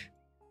wish.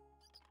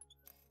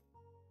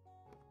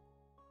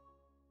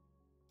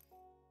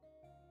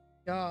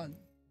 God.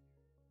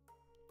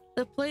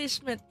 The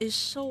placement is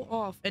so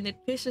off, and it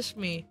pisses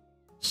me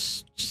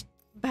just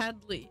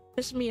badly.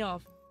 Piss me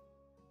off.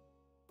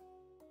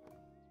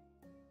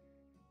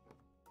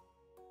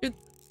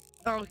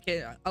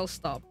 Okay, I'll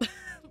stop.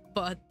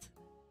 But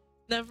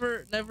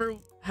never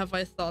have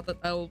I thought that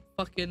I'll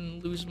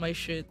fucking lose my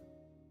shit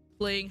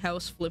playing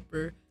House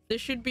Flipper. This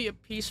should be a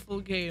peaceful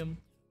game.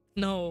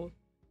 No.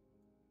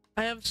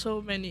 I have so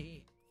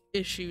many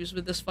issues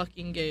with this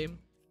fucking game.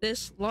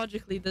 This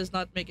logically does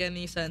not make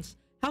any sense.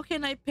 How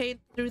can I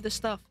paint through the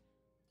stuff?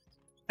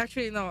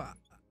 Actually, no.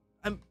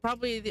 I'm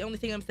probably the only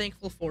thing I'm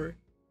thankful for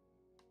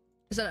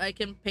is that I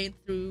can paint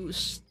through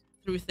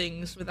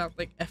things without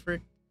like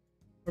effort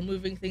or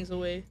moving things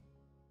away.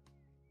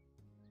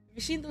 Have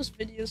you seen those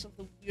videos of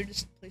the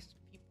weirdest places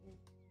people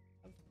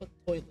have put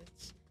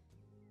toilets?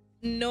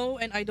 No,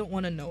 and I don't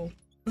want to know.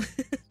 What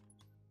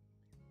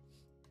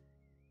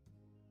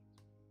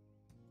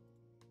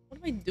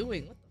am I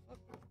doing? What the fuck?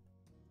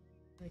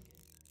 Okay.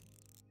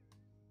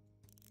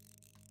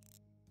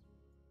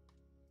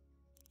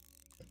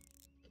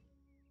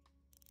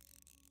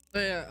 So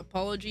yeah,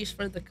 apologies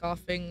for the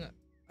coughing.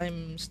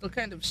 I'm still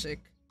kind of sick.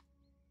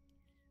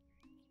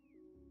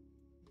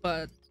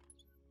 But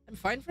I'm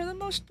fine for the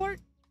most part.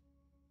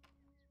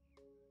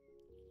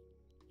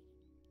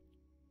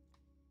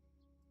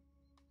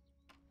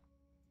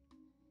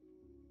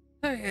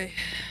 Okay.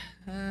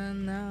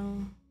 And now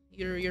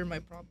you're my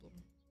problem.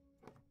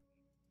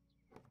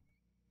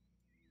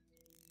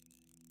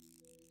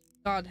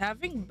 God,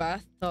 having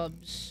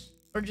bathtubs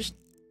or just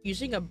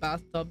using a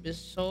bathtub is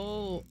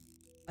so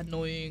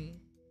annoying.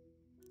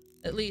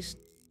 At least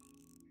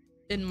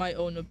in my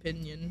own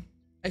opinion.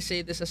 I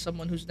say this as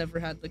someone who's never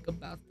had like a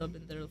bathtub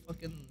in their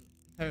fucking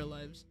entire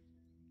lives.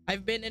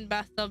 I've been in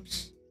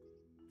bathtubs.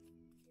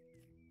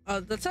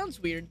 That sounds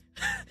weird.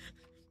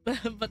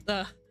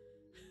 but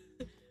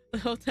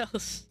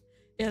Hotels.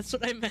 Yeah, that's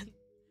what I meant.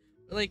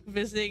 Like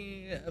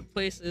visiting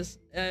places.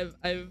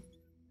 I've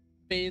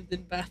bathed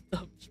in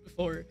bathtubs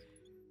before,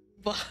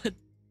 but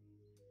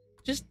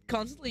just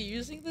constantly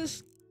using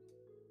this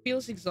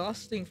feels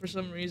exhausting for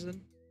some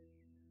reason.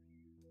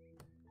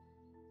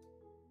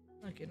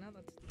 Okay, now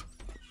that's clean.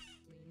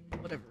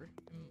 Whatever.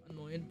 I'm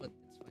annoyed, but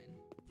it's fine.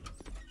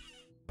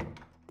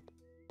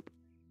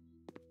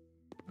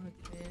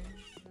 Okay,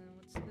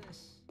 what's this?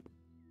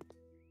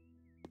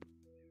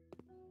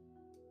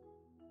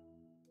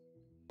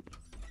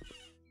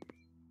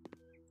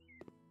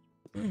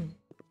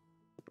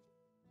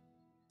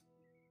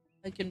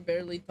 I can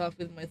barely talk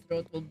with my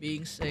throat while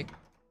being sick.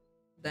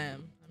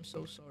 Damn, I'm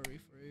so sorry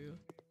for you.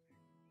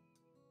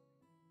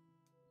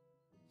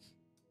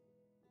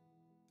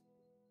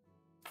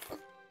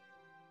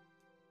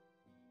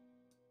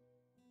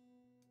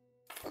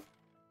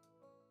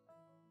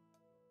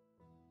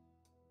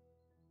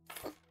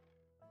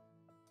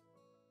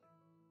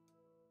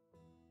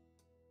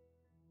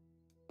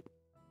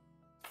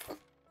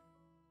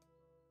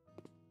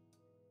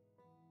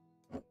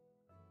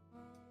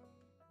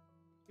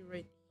 You're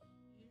right here.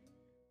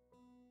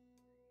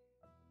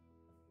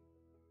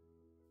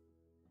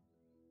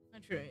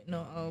 Actually,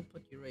 no, I'll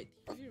put you right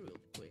here real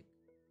quick.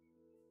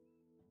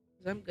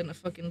 Cause I'm gonna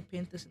fucking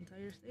paint this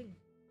entire thing.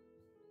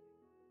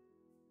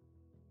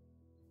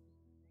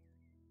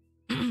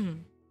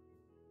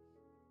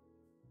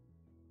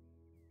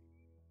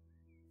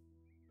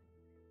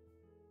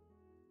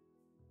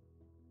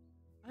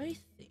 I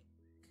think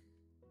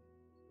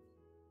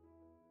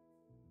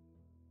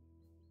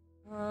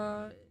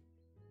it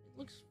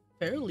looks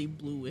fairly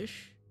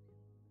bluish.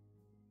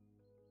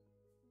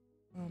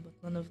 Oh, but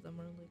none of them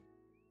are like.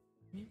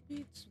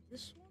 Maybe it's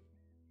this one.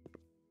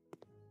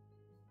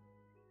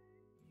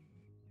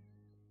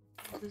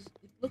 It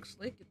looks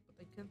like it, but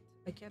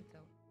I can't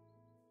tell.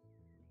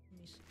 Let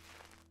me see.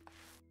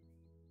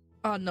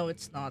 Oh no,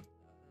 it's not.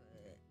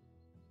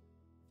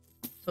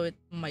 So it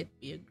might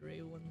be a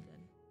gray one then.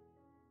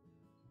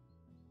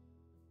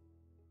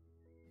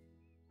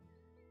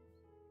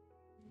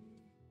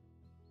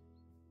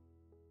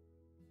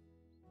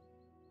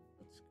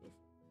 Let's go.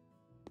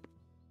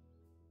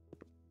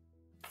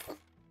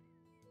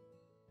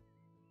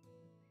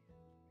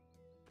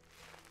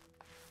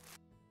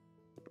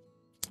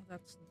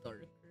 That's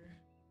darker.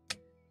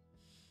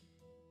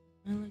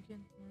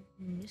 Elegant,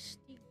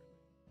 misty.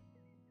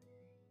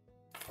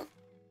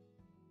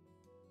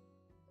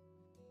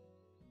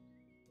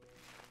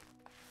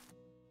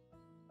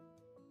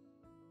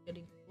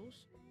 Getting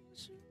closer.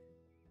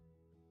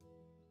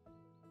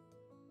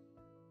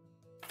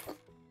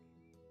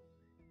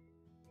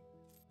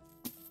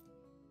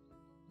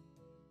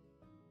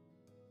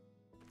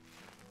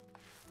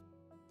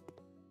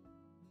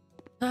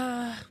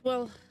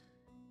 Well,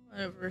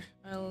 whatever.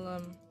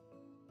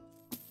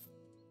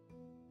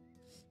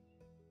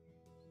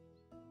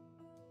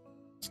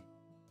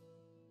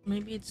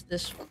 Maybe it's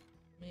this one.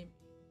 Maybe.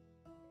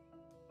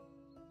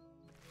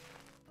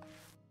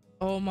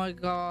 Oh my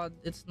god,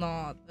 it's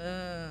not.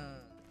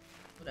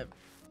 Whatever.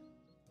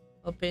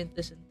 I'll paint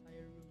this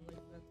entire room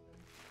like that then.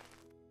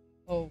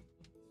 Oh,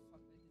 fuck, I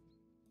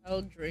didn't.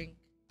 I'll drink.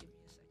 Give me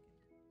a second.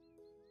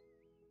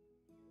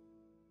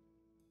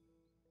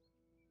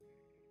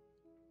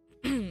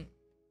 There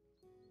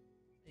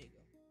you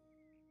go.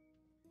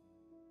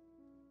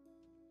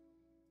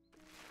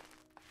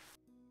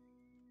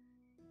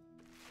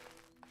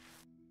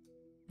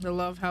 I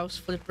love house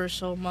flipper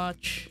so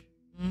much.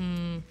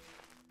 I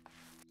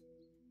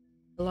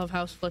love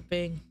house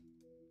flipping.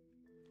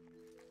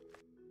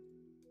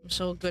 I'm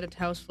so good at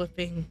house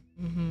flipping.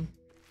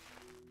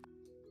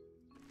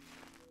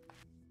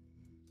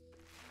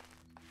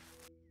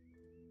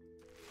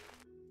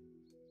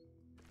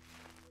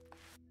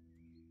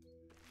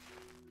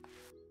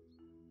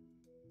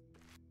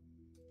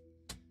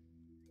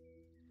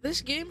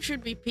 This game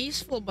should be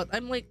peaceful, but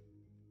I'm like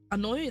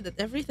annoyed at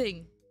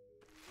everything.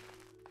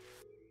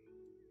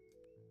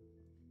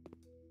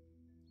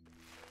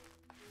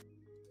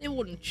 They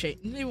wouldn't change.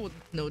 They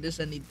wouldn't notice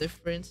any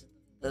difference.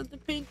 The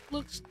paint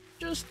looks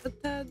just a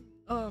tad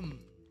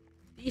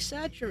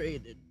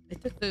desaturated. I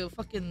took the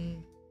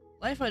fucking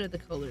life out of the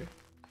color.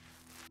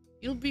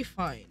 You'll be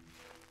fine.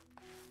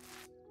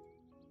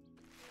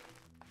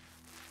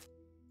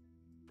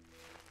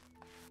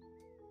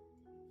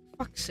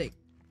 Fuck's sake.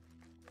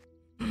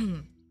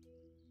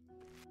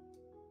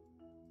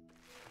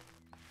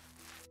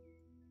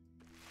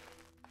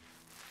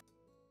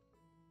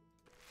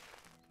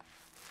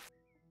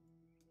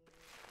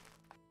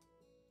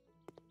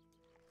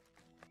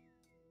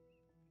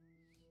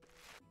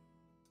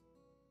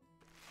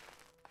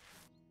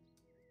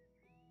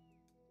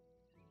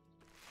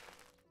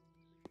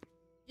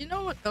 You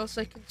know what else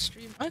I could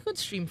stream? I could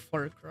stream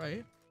Far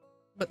Cry.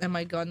 But am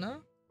I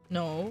gonna?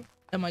 No.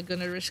 Am I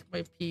gonna risk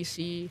my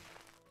PC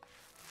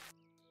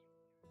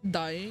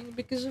dying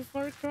because of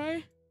Far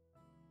Cry?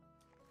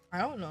 I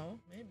don't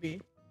know.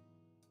 Maybe.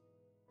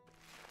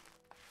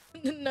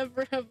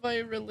 Never have I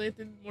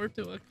related more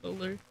to a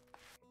color.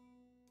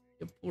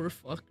 You poor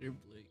fucker,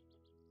 Blake.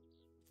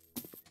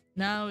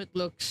 Now it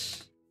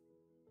looks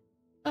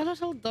a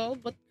little dull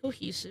but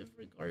cohesive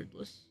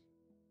regardless.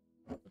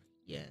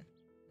 Yeah.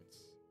 It's,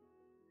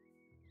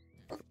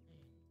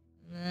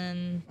 and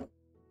then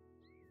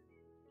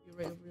you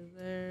right over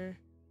there.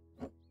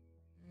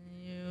 And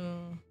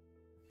you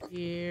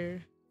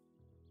here.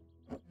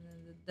 And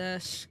then the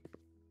desk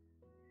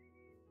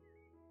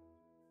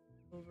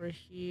over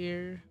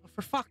here. Oh,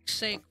 for fuck's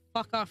sake,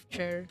 fuck off,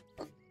 chair.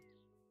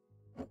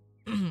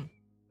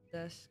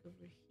 Desk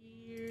over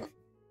here.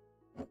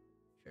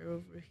 Chair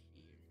over here.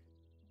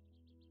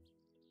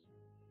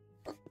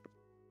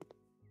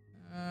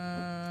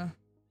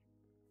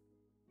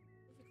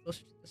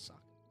 Closer to the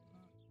socket or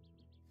not.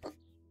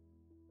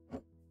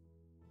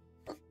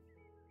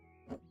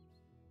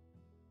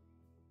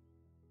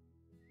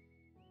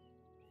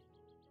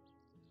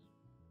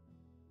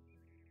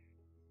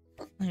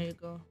 There you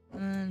go.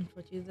 And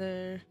put you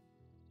there.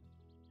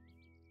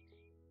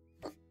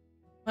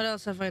 What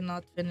else have I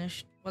not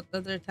finished? What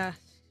other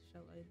tasks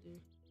shall I do?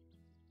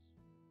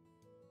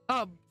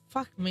 Oh,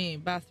 fuck me.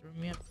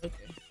 Bathroom. Yep.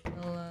 Okay.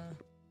 I'll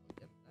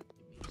get that.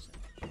 Give me a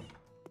second.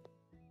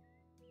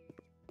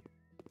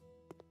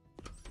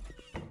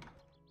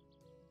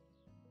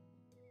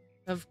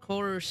 Of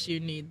course you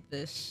need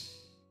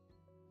this.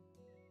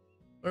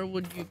 Where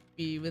would you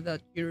be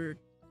without your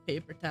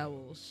paper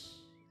towels?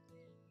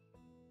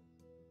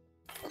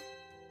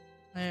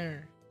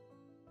 There.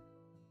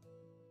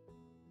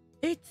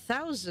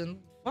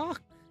 8,000?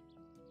 Fuck.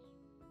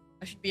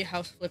 I should be a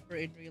house flipper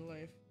in real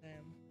life.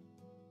 Damn.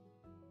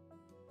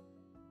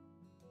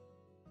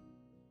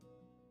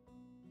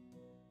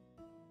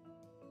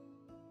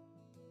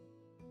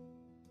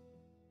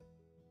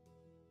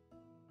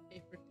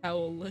 Paper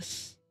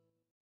towelless.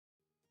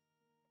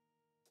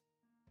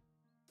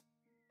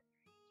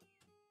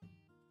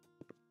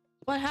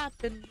 What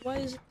happened? Why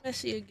is it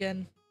messy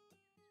again?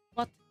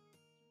 What?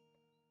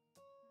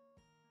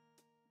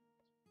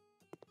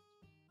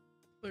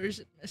 Where is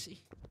it messy?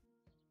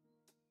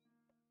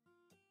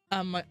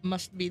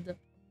 Must be the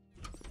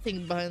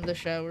thing behind the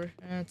shower.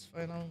 That's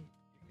fine. I don't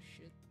give a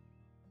shit.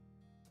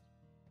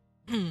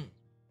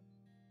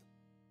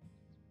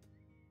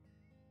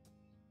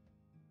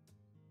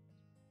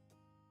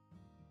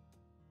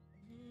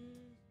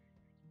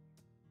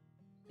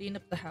 Clean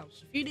up the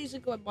house. A few days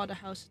ago, I bought a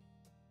house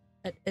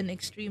at an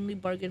extremely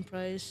bargain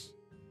price.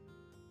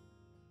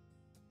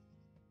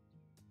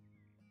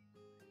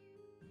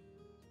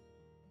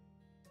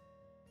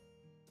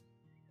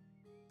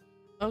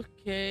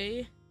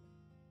 Okay.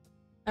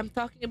 I'm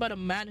talking about a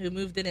man who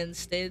moved in and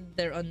stayed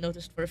there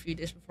unnoticed for a few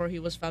days before he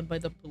was found by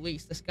the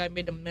police. This guy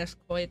made a mess,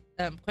 quite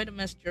a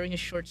mess during his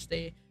short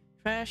stay.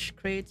 Trash,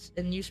 crates,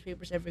 and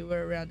newspapers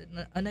everywhere around.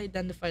 An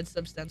unidentified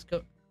substance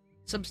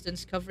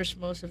covers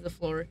most of the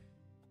floor.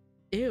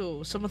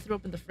 Ew, someone threw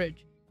up in the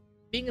fridge.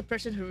 Being a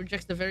person who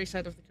rejects the very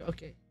sight of the...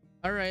 Okay.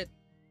 Alright.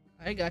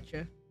 I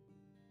gotcha.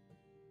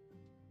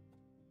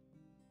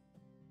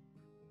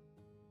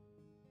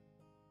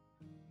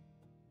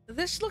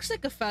 This looks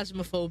like a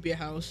Phasmophobia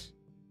house.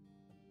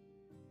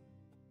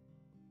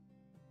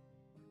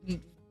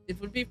 It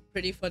would be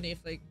pretty funny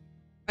if, like...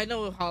 I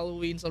know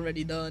Halloween's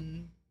already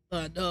done.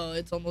 But,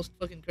 it's almost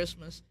fucking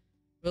Christmas.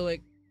 But,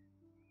 like...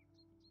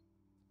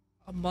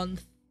 a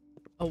month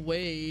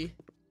away.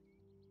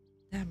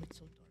 Damn, it's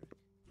so dark.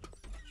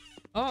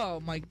 Oh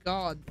my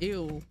god,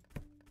 ew.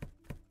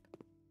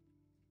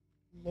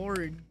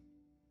 Lord.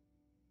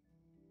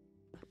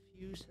 A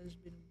fuse has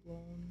been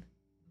blown.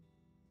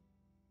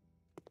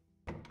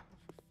 For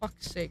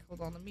fuck's sake,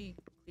 hold on, let me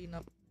clean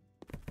up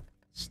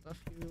stuff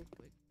here real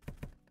quick.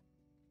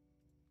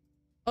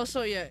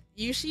 Also, yeah,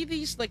 you see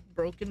these, like,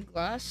 broken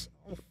glass?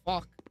 Oh,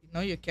 fuck. No,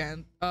 you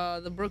can't.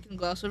 The broken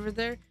glass over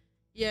there?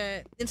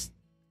 Yeah,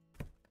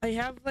 I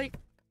have, like,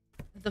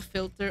 the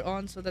filter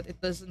on so that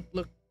it doesn't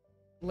look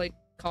like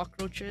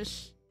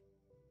cockroaches.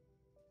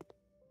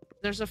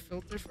 There's a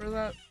filter for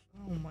that.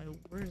 Oh my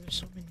word, there's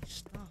so many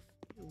stuff.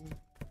 Ew.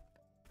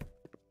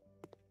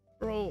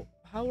 Bro,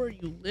 how are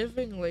you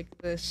living like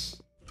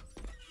this?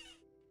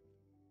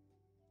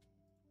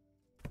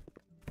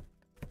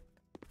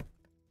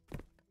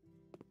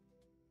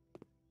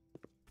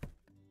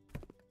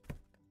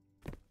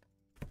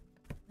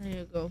 There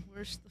you go.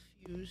 Where's the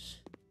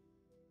fuse?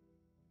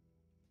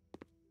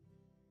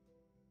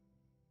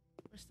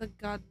 Where's the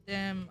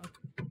goddamn...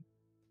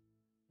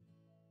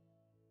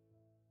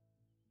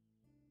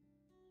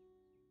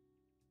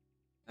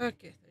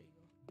 Okay, there you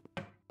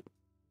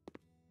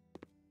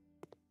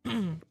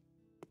go.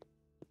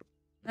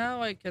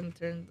 Now I can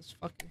turn this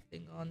fucking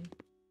thing on.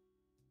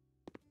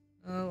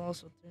 I'll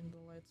also turn the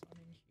lights on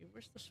in here.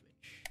 Where's the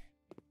switch?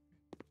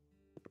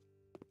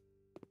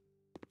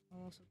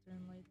 I'll also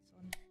turn lights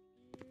on here.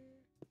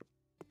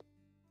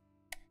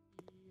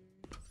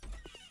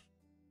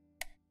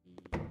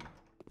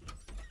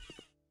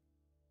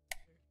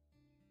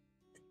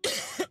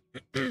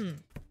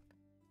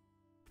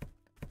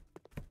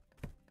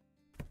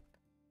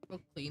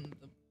 We'll clean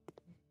the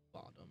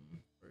bottom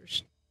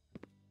first.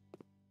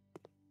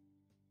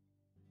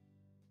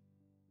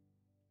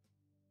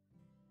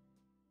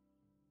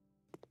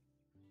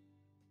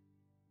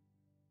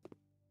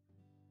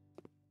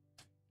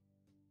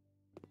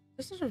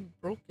 This is a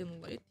broken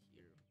light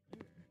here.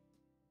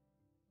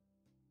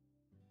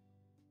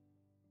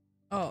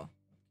 Where? Oh,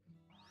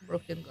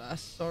 broken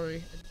glass. Sorry,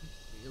 I didn't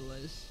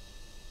realize.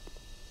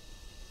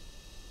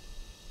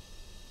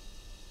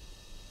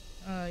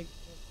 I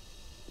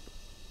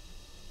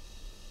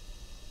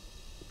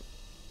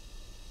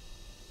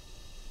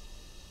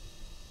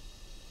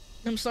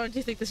I'm starting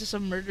to think this is a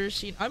murder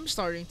scene. I'm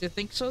starting to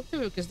think so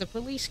too, because the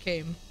police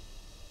came.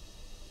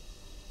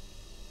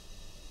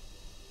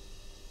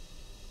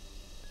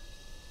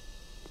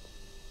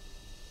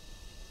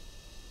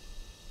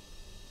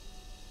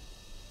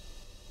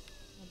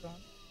 Hold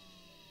on.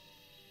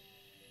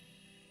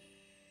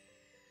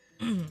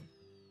 I'm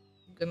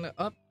gonna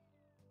up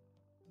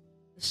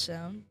the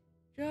sound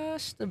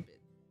just a bit.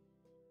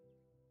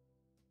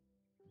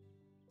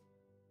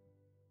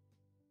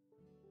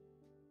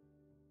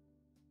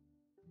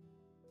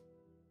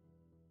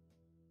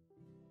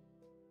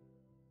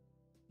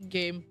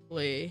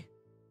 Gameplay.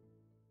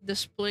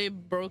 Display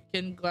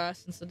broken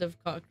glass instead of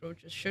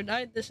cockroaches. Should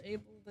I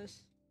disable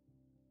this?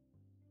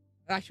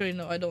 Actually,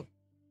 no, I don't.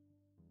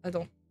 I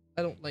don't.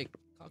 I don't like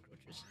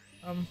cockroaches.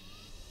 Okay.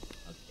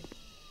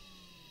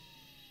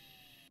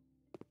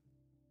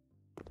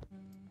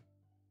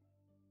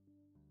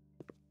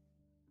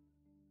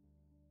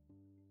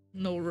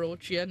 No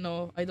roach. Yeah,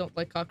 no, I don't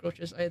like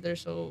cockroaches either.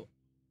 So,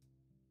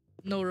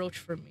 no roach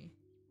for me.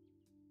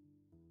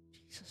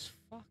 Jesus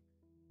fuck.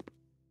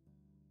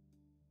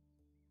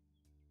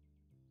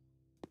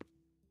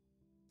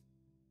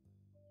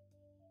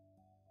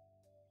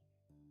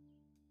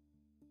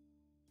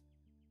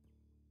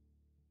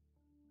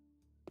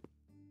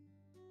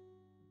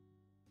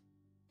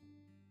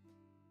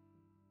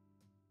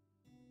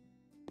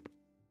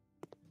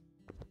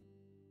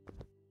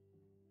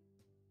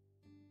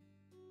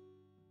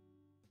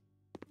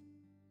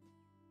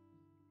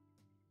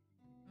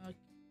 Okay.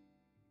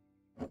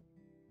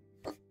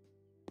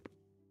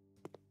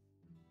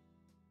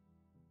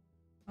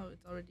 Oh,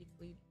 it's already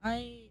clean.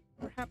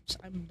 Perhaps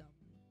I'm dumb.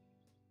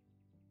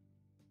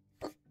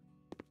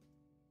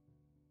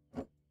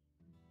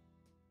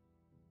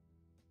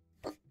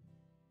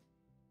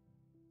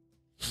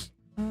 Is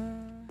there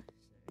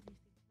anything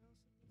else that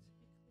needs to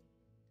be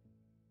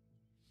cleaned?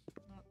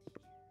 Not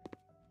here.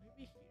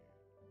 Maybe here.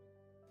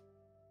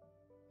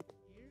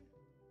 Here?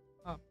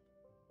 Up.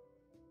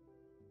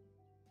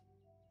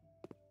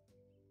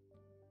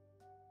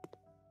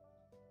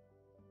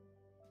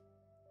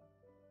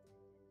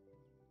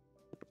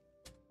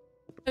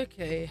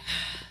 Okay.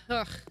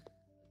 Ugh. Okay,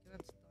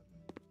 that's done.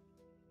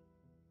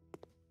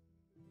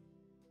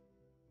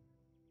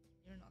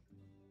 You're not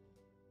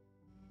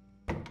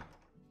done.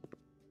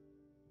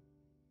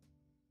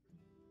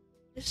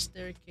 This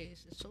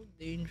staircase is so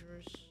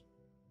dangerous.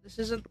 This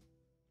isn't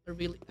a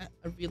really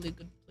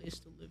good place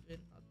to live in.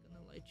 Not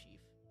gonna lie, Chief.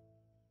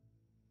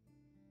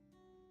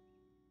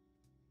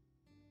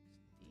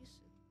 It's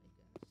decent, I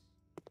guess.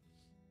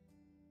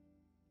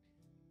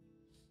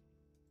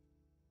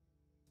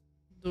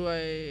 Do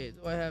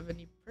I have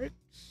any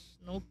perks?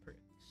 No perks.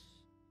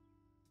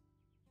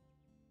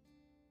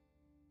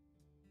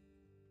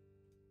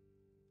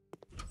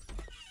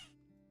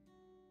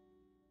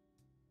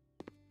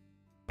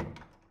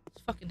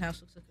 This fucking house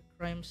looks like a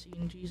crime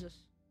scene.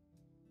 Jesus.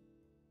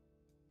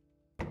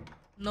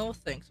 No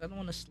thanks. I don't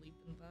want to sleep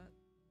in that.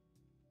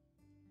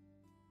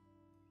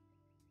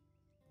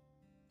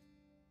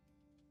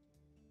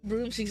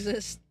 Brooms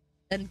exist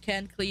and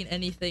can clean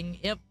anything.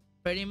 Yep,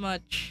 pretty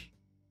much.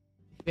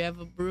 If you have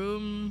a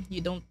broom, you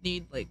don't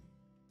need like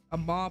a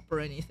mop or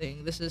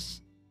anything. This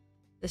is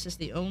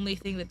the only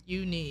thing that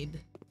you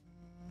need.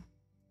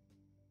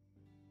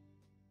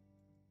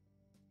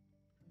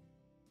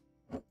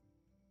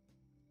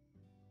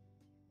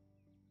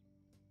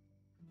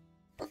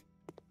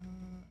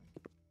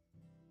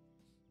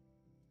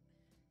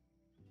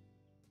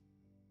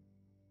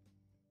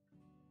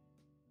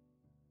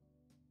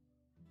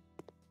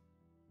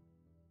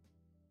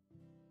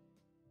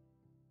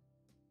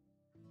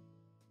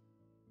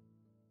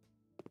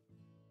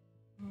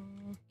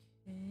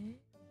 Okay.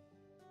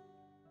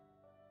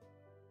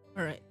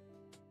 All right.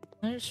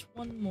 There's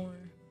one more.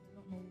 I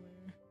don't know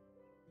where.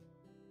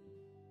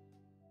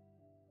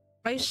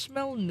 I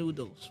smell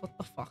noodles. What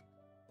the fuck?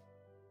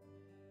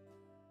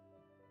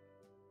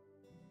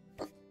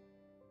 I'm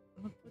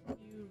gonna put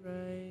you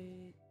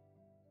right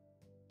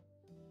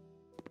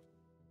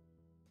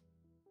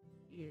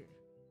here.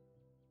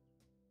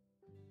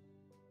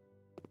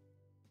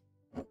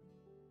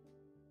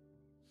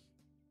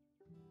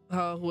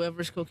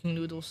 Whoever's cooking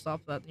noodles,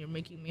 stop that. You're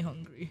making me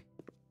hungry.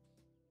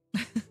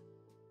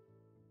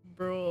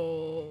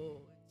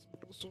 Bro, it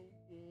smells so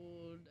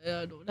good.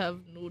 I don't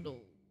have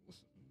noodles.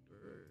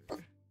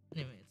 Grr.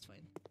 Anyway, it's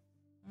fine.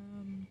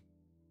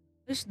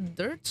 There's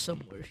dirt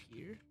somewhere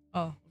here.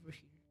 Oh, over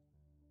here.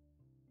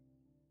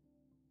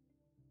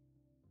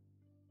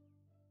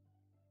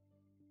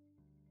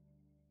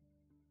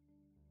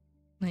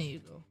 There you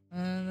go.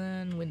 And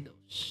then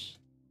windows.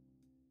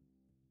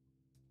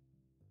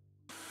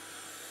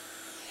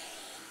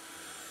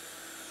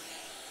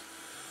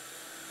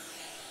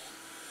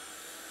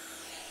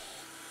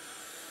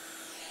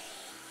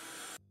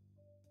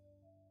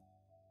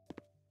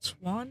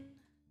 One.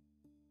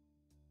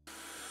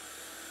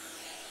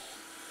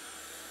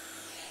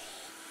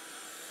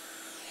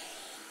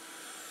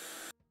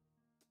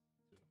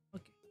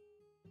 Okay.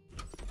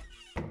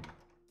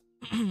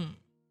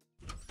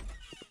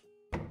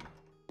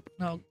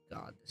 Oh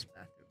god, this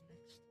bathroom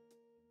next.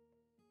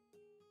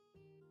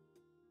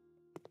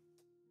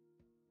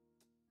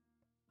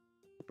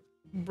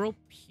 Bro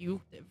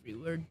puked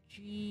everywhere.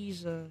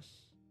 Jesus.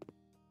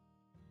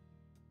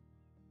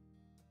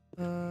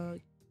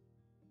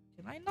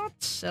 Can I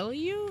not sell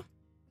you?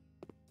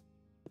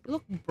 You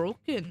look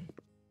broken.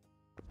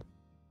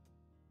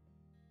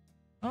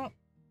 Oh.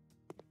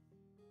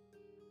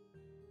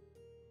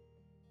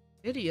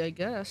 Pity, I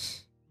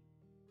guess.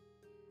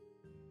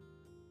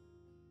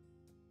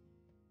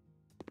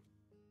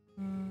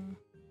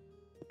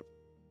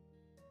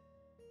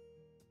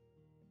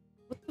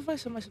 What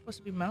device am I supposed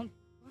to be mounting?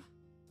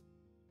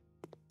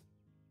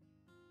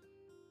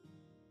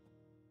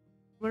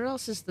 Where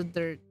else is the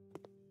dirt?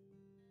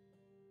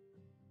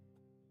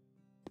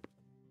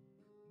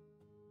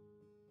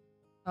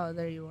 Oh,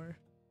 there you are.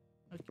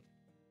 Okay.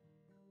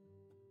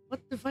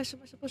 What device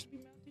am I supposed to be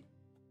mounting?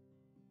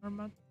 Or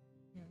mount?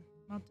 Yeah,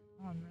 mount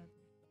it on,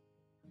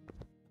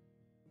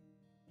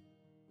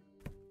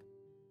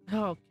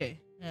 rather. Oh,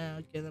 okay. Yeah,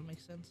 okay, that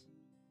makes sense.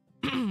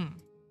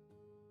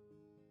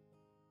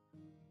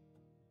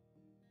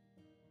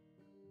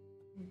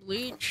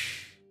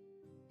 Bleach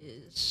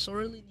is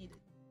sorely needed.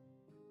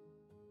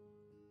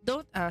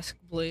 Don't ask,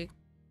 Blake.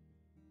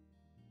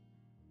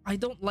 I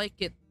don't like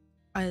it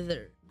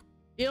either.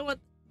 You know what?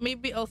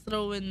 Maybe I'll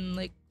throw in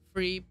like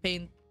free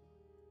paint.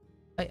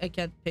 I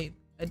can't paint,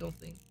 I don't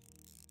think.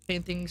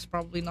 Painting is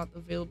probably not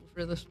available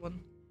for this one.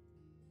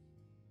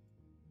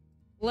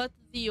 Let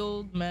the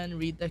old man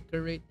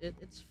redecorate it.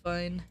 It's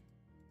fine.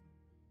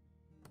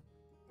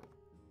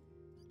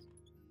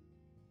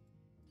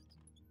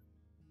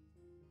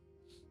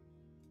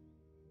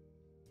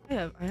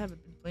 I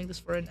haven't been playing this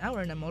for an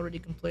hour and I'm already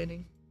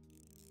complaining.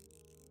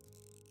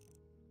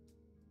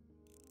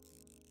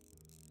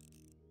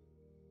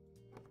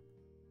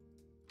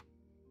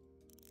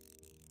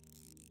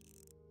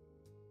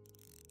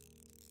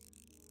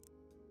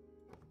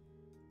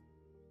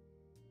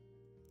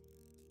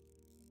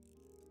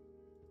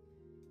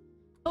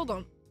 Hold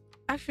on.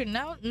 Actually,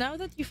 now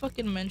that you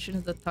fucking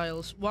mentioned the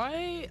tiles,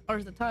 why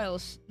are the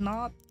tiles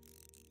not...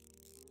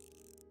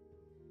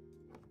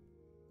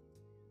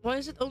 Why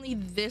is it only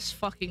this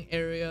fucking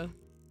area?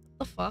 What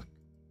the fuck?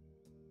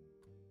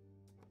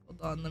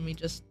 Hold on, let me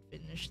just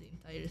finish the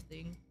entire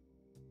thing.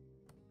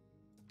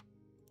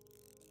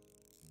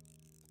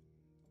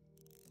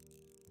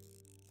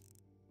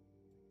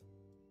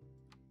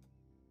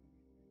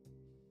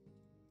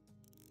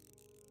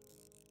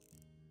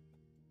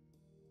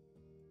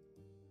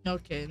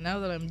 Okay, now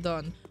that I'm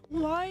done,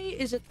 why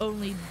is it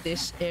only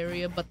this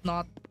area but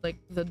not like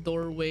the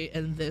doorway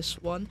and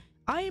this one?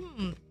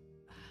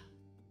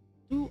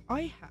 Do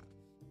I have?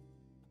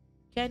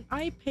 Can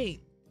I paint?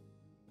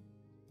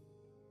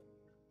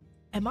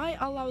 Am I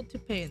allowed to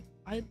paint?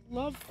 I'd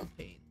love to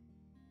paint.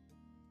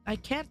 I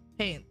can't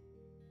paint.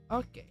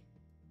 Okay.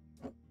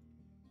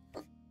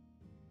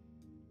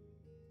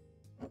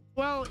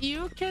 Well,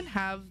 you can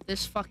have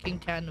this fucking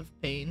can of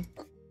paint.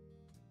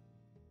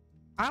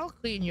 I'll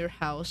clean your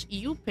house.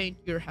 You paint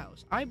your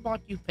house. I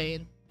bought you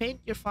paint.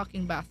 Paint your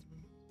fucking bathroom.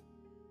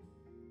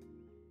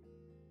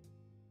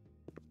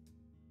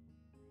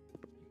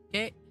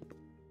 Okay.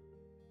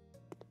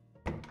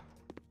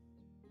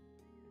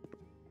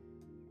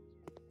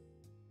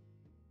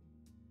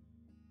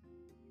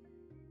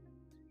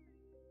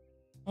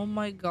 Oh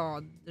my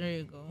god. There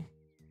you go.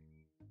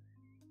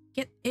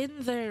 Get in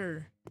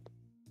there.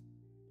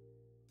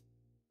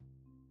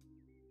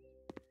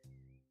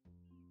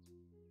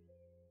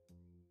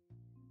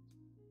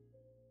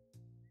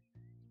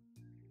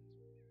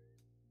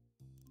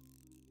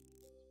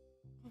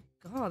 Oh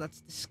god,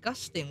 that's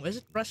disgusting. Why is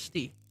it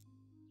rusty?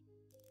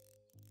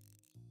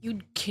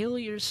 You'd kill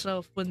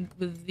yourself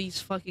with these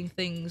fucking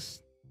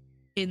things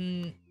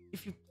in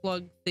if you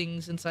plug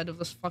things inside of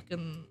this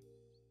fucking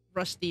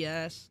rusty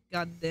ass.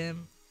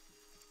 Goddamn.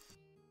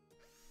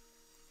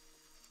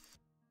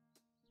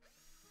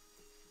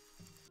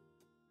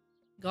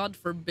 God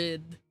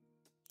forbid.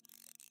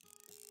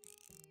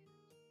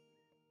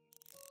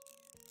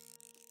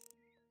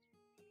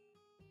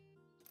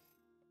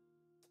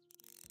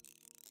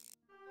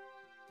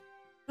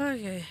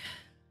 Okay.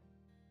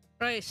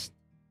 Christ.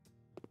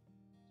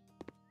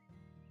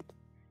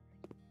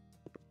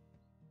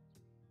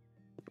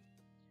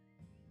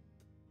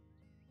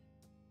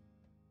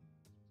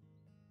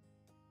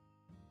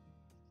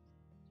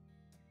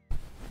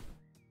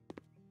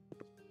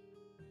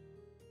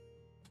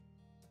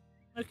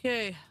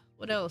 Okay,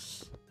 what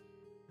else?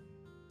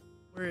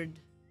 Word.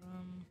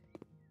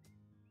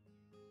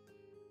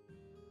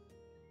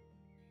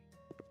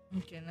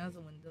 Okay, now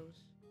the windows.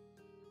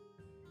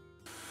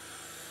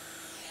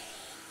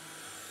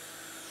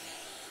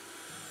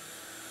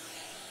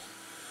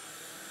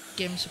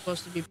 Game's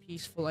supposed to be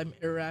peaceful. I'm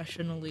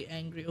irrationally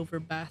angry over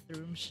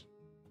bathrooms.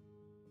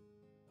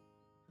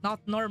 Not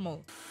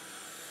normal.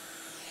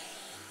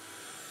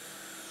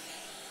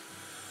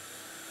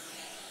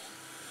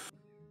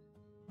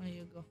 There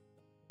you go.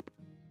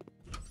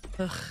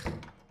 Ugh.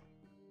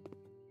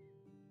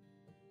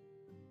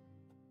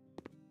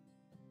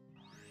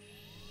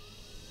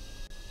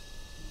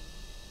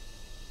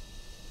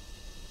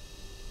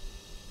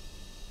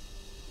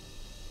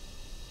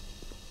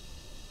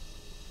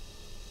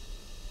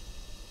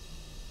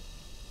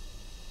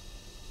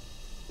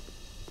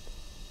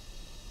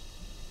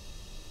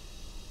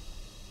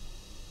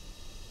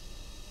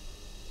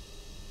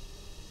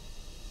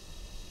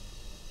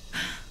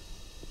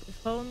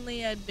 If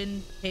only I'd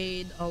been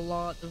paid a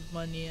lot of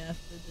money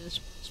after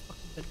this. It's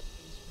fucking better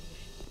pays me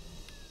shit.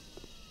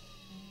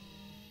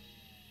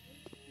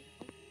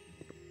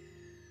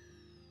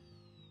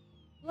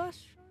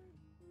 Last shard?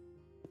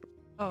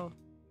 Oh,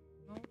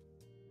 no.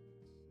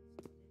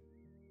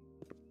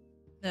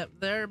 Yeah,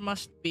 there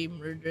must be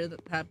murder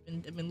that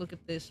happened. I mean, look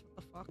at this. What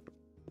the fuck?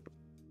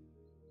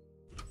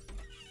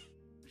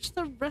 Where's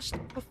the rest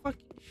of the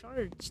fucking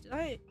shards? Did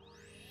I?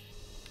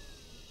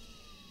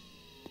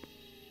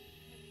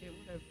 Okay,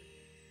 whatever.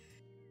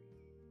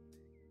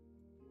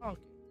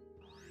 Okay.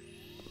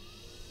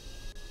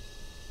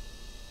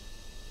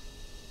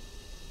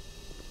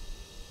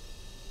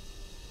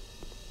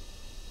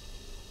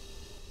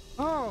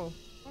 Oh,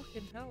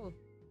 fucking hell.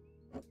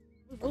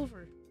 Move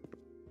over.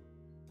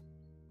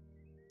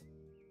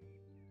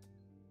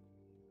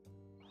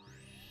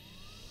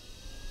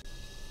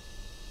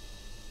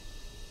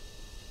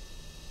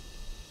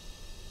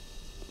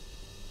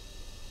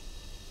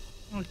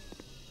 Okay.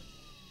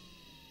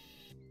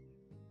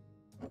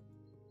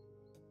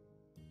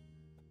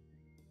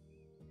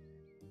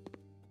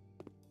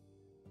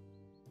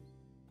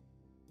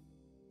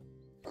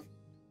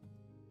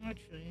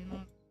 Actually, you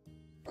know.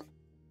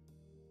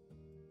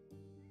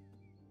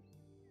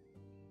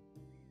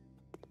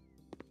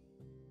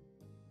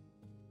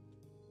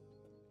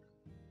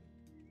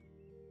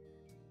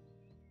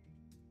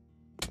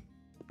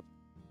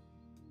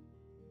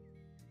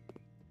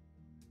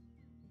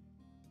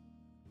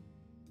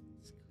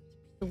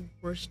 The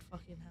worst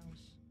fucking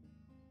house.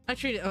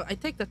 Actually, I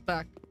take that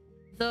back.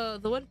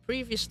 The one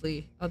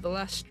previously, the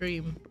last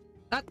stream,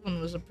 that one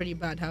was a pretty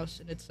bad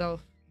house in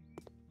itself.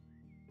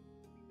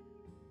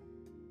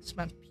 This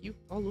man puked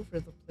all over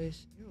the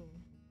place. Ew.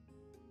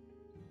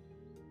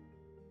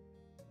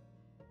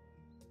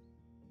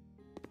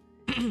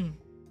 Okay.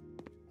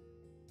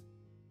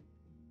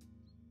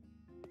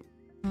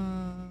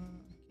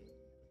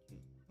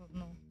 Oh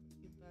no, put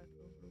you back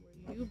over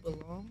where you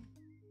belong.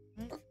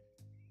 Right?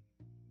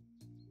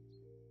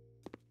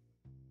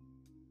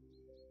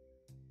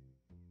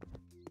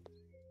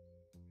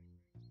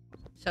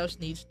 This house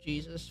needs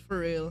Jesus, for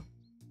real.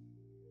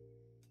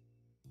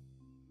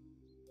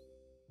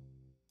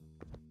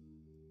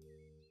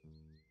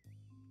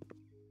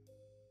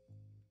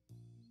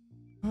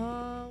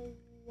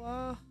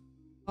 Wha-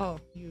 Oh,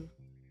 you.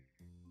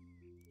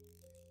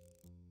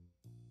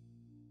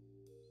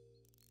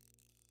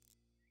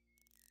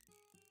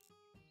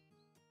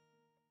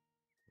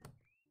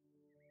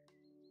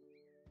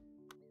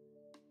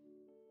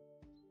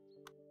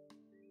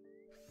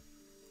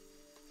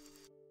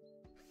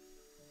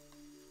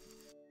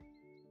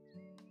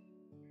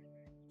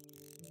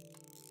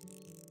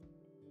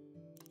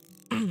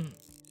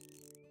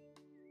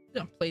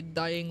 Gonna play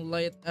Dying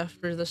Light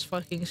after this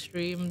fucking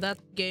stream. That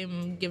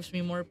game gives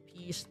me more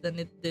peace than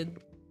it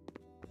did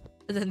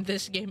than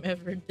this game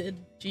ever did.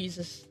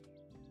 Jesus.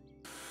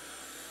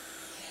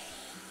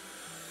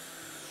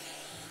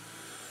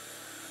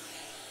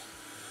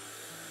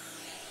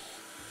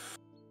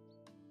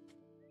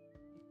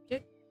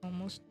 Okay,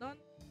 almost done.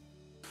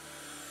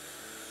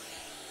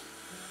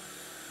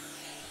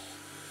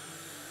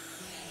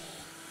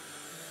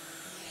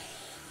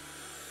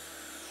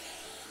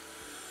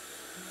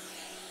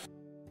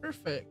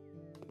 Perfect.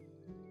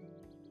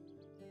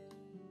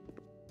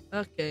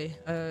 Okay,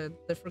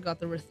 I forgot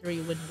there were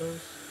 3 windows.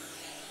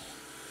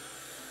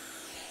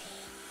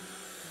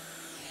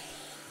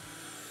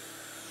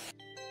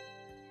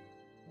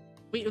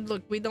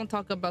 We don't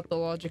talk about the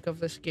logic of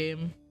this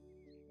game.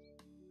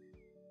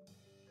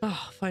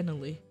 Ah,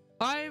 finally.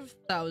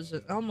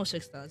 5,000, almost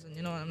 6,000.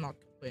 You know what? I'm not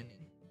complaining.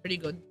 Pretty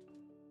good.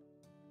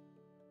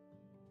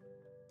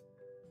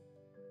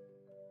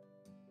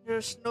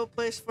 There's no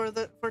place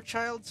for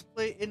child's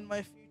play in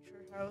my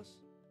future house.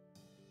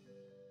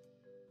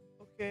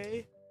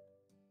 Okay.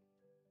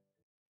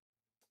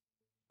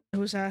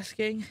 Who's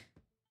asking?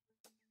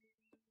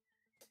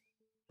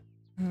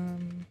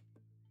 Um.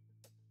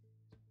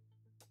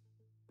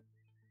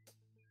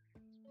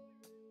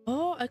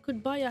 Oh, I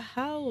could buy a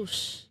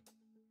house.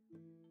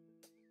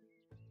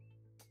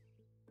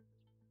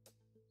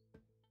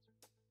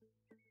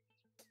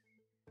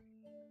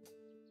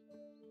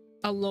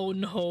 A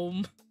lone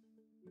home.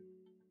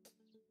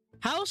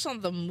 House on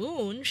the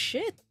moon?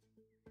 Shit.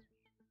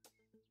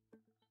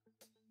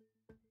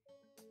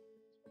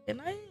 Can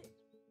I?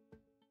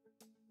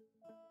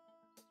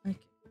 Okay.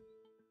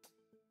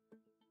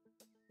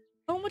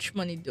 How much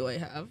money do I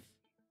have?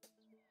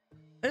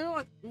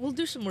 we'll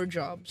do some more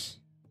jobs.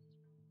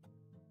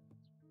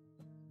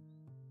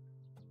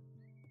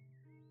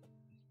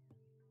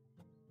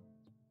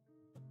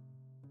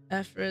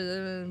 After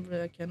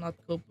the I cannot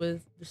cope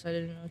with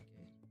decided okay.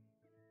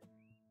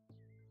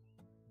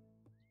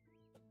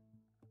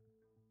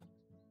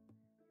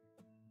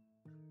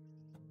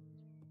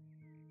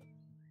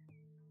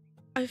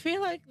 I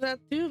feel like that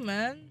too,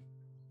 man.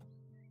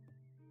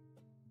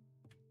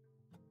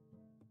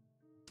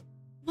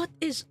 What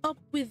is up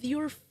with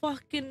your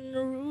fucking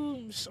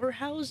rooms or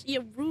house? Yeah,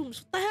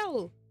 rooms. What the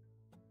hell?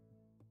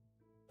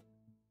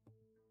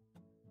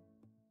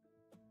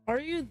 Are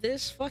you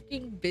this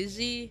fucking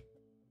busy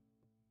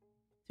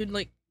to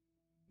like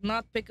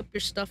not pick up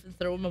your stuff and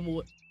throw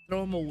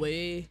them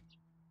away?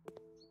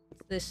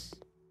 What's this?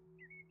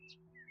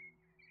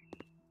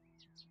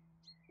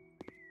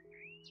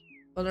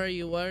 What are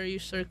you? Why are you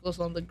circles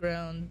on the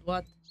ground?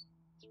 What?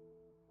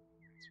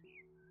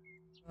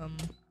 Um.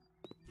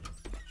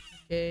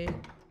 Okay.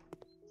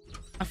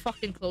 I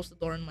fucking closed the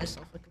door on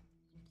myself like a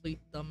complete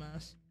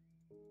dumbass.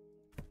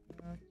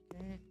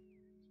 Okay.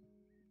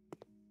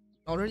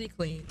 Already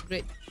clean.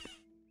 Great.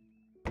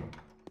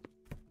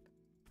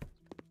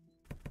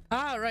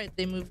 Ah, right.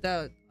 They moved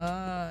out.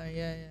 Ah,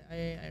 yeah,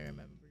 yeah. I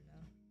remember now.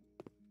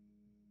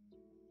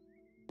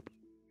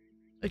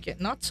 Okay,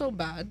 not so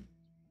bad.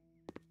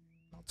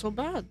 Not so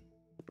bad.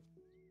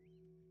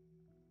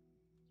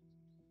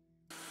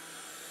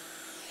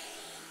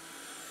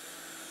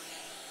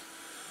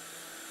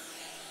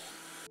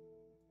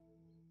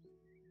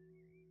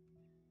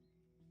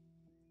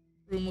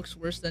 Room looks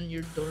worse than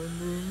your dorm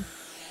room.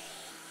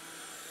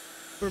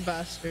 Poor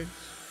bastards.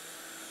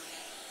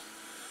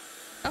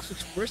 House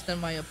looks worse than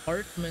my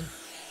apartment.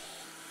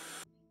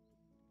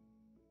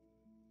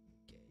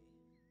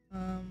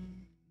 Okay.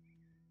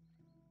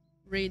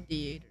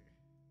 Radiator.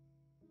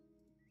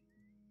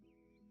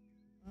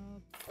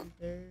 Put it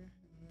there.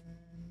 And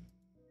then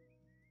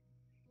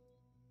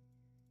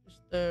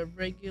just a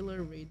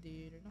regular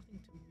radiator. Nothing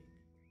too big.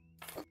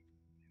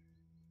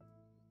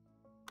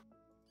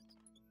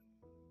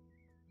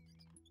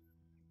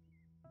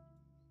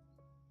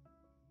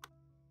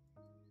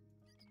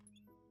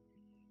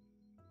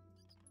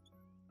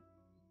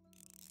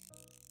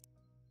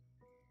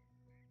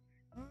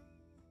 Uh,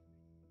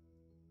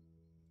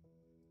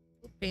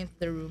 we'll paint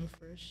the room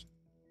first.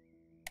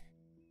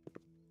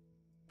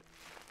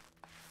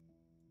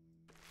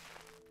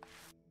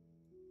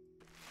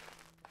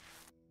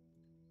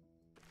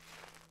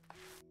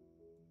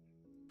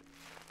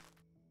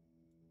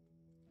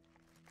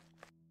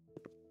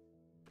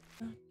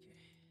 Okay.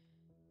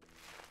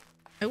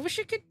 I wish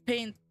I could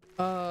paint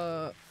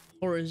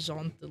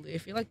horizontally. I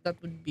feel like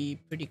that would be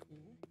pretty cool.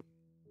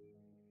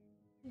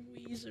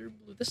 Weezer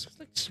blue. This looks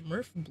like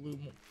Smurf blue.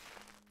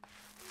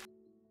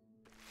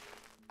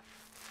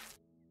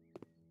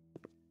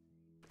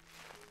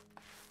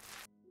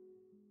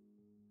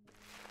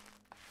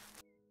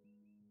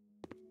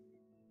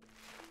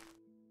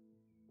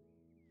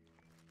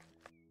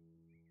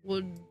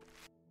 Would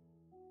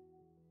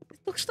it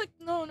looks like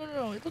no.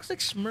 It looks like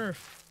Smurf.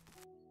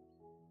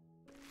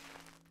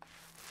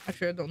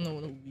 Actually, I don't know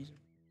what a Weezer.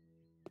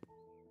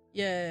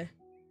 Yeah,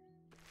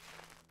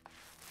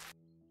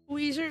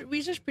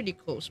 Weezer's pretty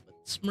close, but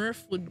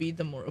Smurf would be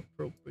the more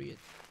appropriate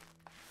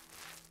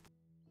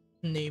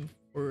name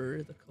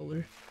for the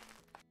color.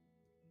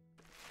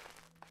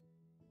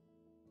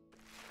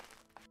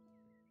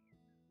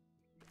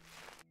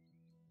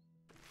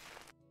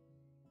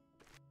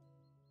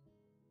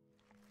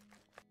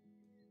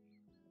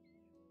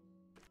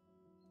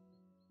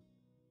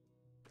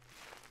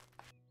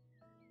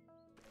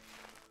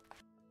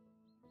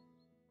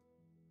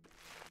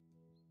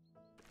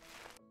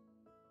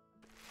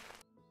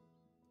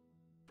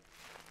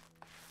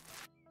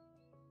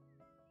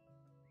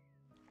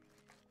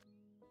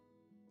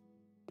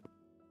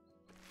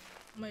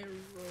 My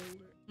roller,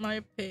 my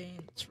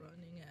paint's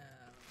running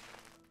out.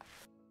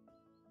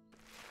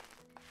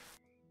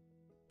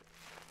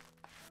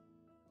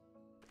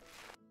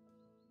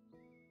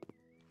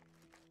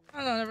 Oh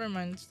no, never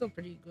mind. It's still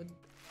pretty good.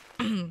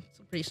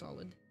 Still pretty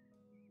solid.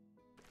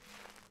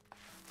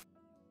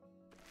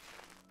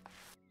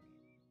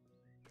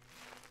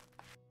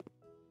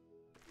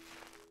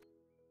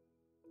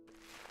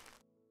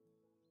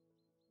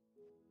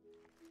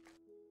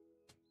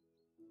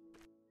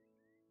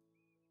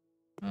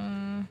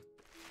 Uh,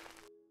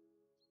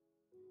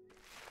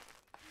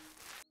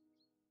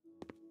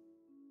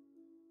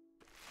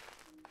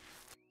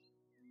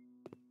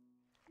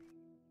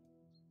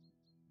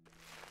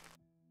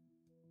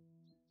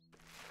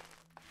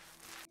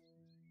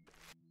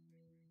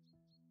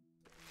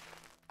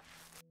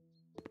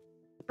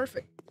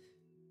 Perfect.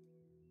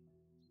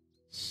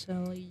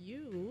 So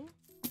you.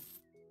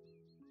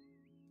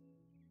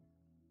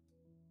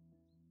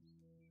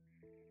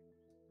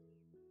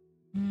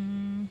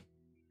 Hmm.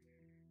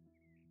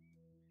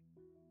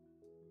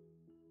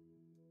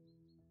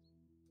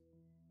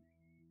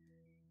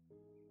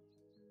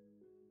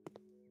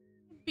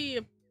 Would be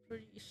a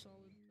pretty solid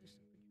place to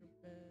put your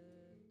bed.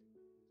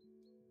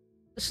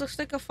 This looks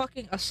like a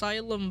fucking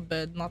asylum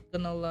bed, not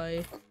gonna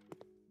lie.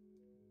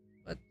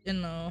 But, you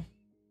know.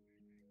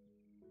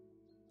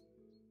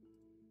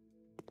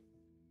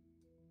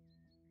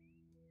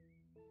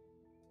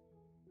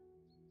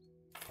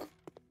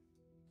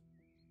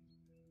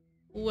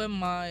 Who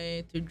am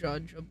I to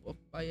judge a book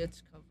by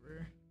its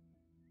cover?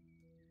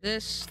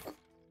 This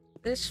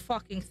this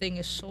fucking thing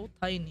is so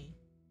tiny.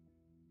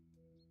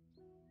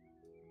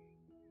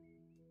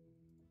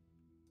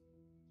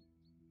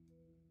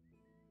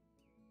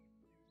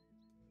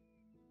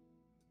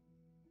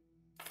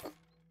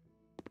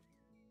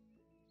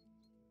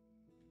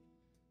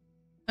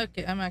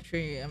 Okay, I'm gonna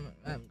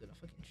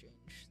fucking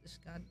change this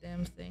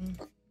goddamn thing.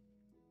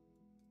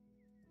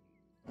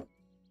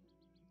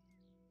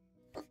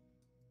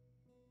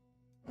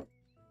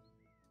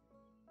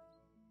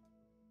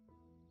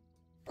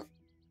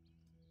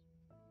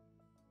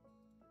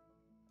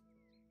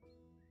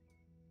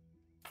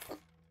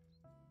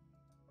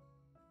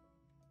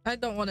 I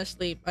don't want to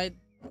sleep.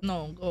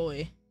 No, go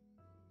away.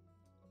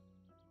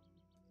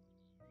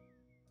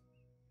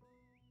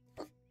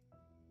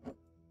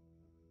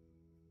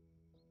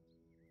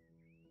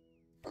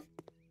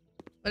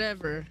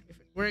 Whatever. If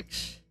it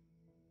works,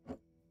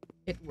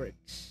 it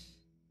works.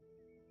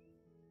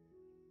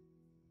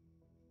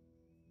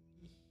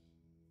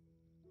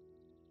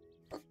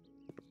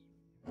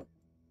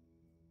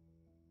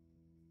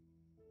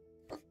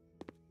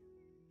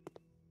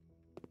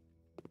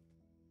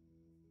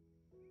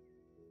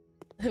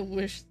 I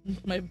wish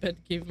my bed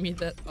gave me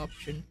that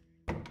option.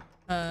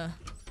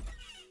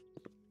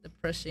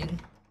 Depressing.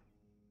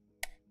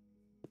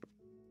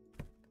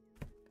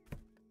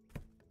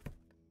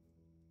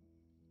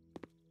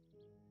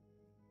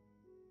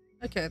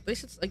 Okay, at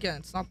least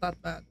it's not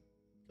that bad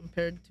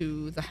compared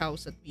to the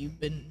house that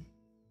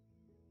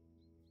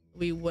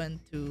we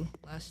went to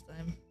last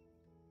time.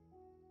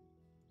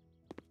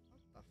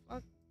 What the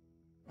fuck?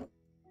 The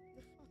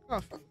fuck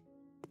off.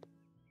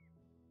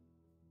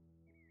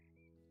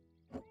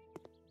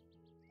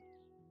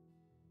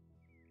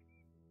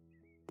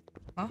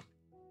 Huh?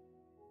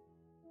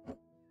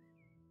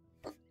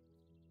 It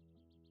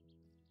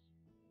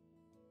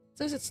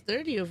says it's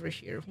dirty over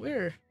here.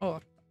 Where?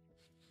 Oh,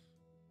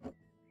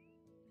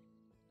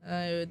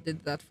 I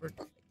did that for. Of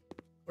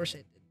course I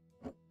did.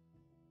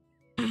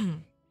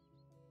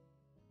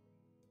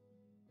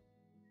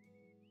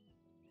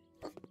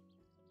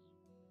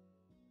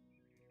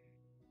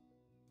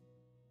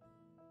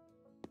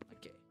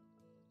 Okay.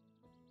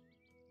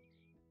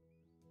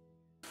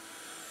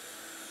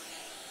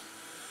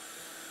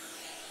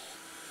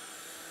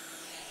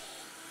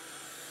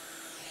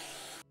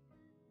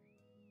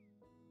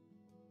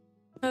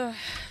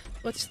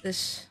 What's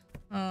this?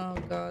 Oh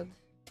god.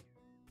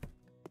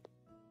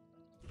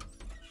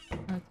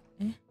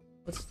 Okay.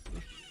 What's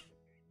this?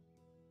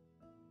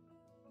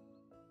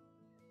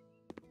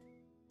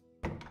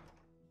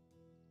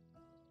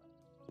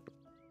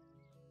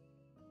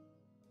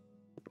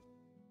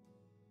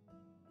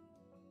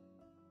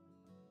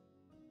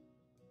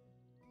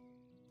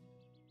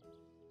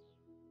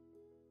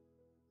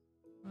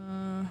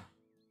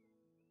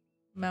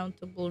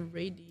 Mountable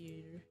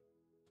radiator.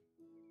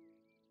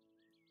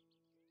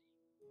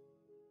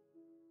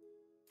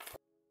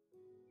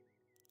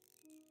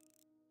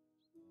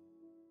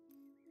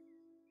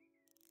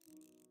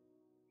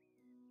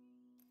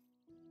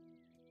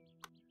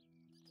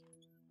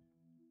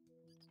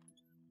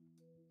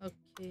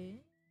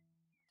 Okay.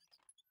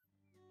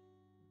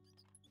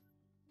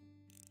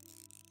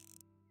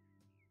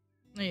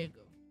 There you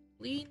go.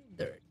 Clean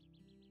dirt.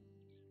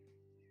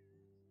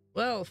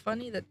 Well,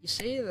 funny that you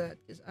say that,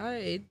 because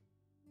I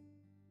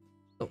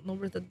don't know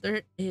where the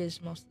dirt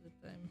is most of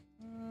the time.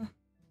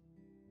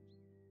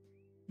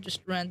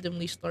 Just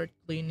randomly start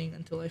cleaning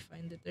until I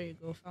find it. There you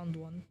go. Found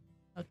one.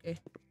 Okay.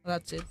 Well,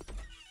 that's it.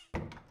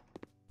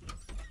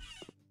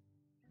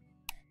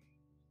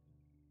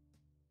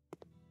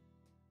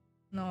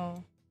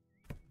 No.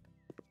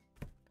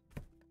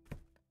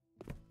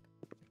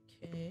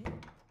 Okay.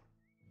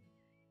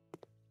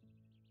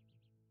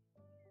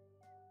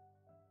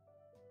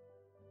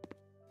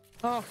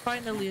 Oh,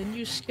 finally, a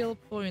new skill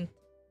point.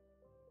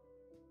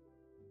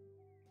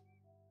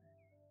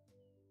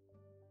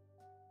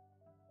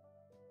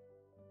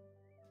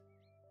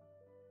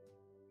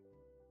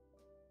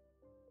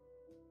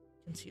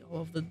 You can see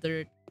all of the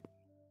dirt.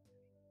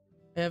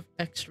 I have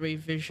X-ray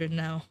vision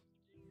now.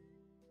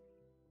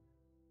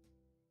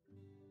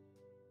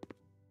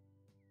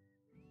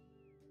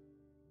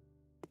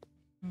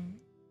 Hmm.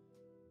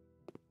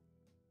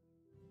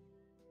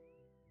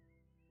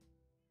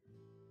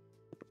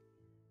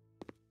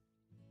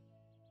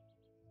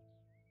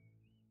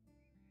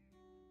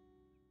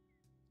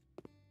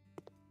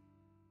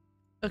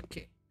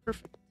 Okay,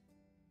 perfect.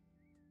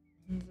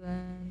 And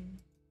then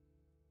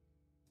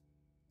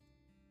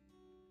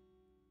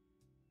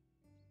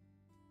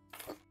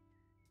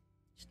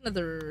just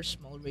another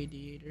small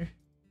radiator.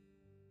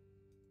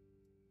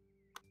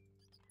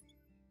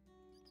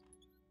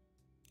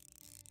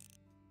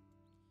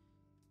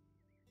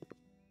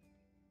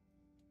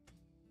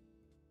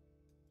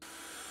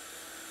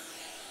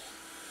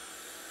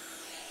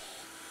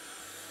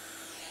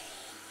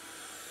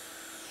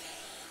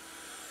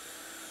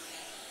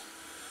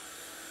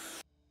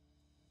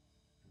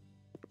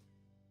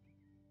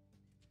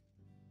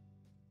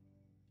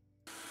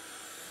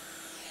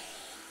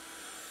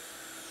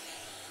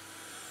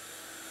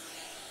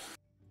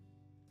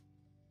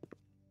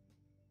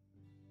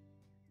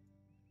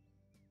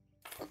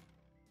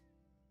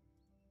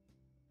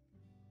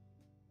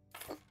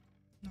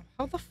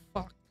 How the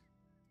fuck?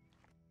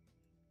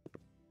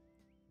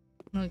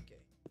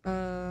 Okay.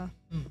 Hmm.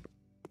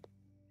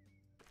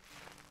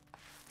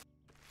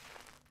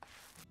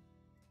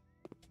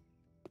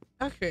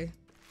 Okay.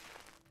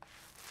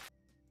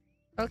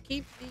 I'll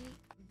keep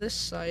this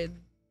side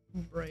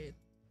bright.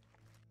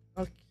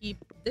 I'll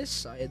keep this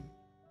side.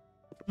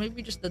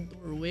 Maybe just the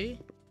doorway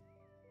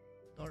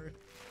dark.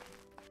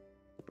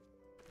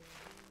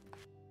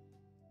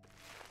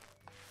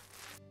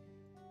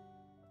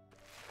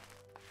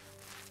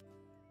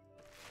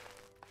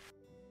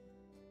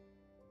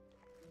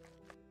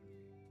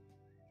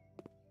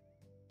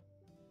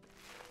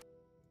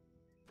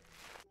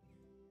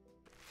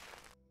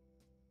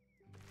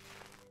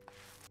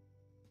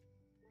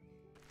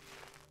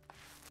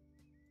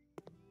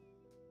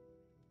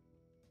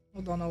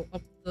 Hold on, I'll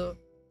up the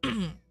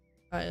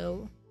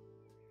I'll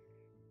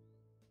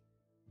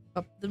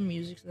up the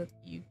music so that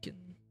you can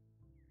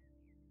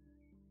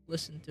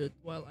listen to it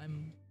while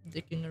I'm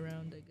dicking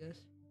around, I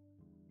guess.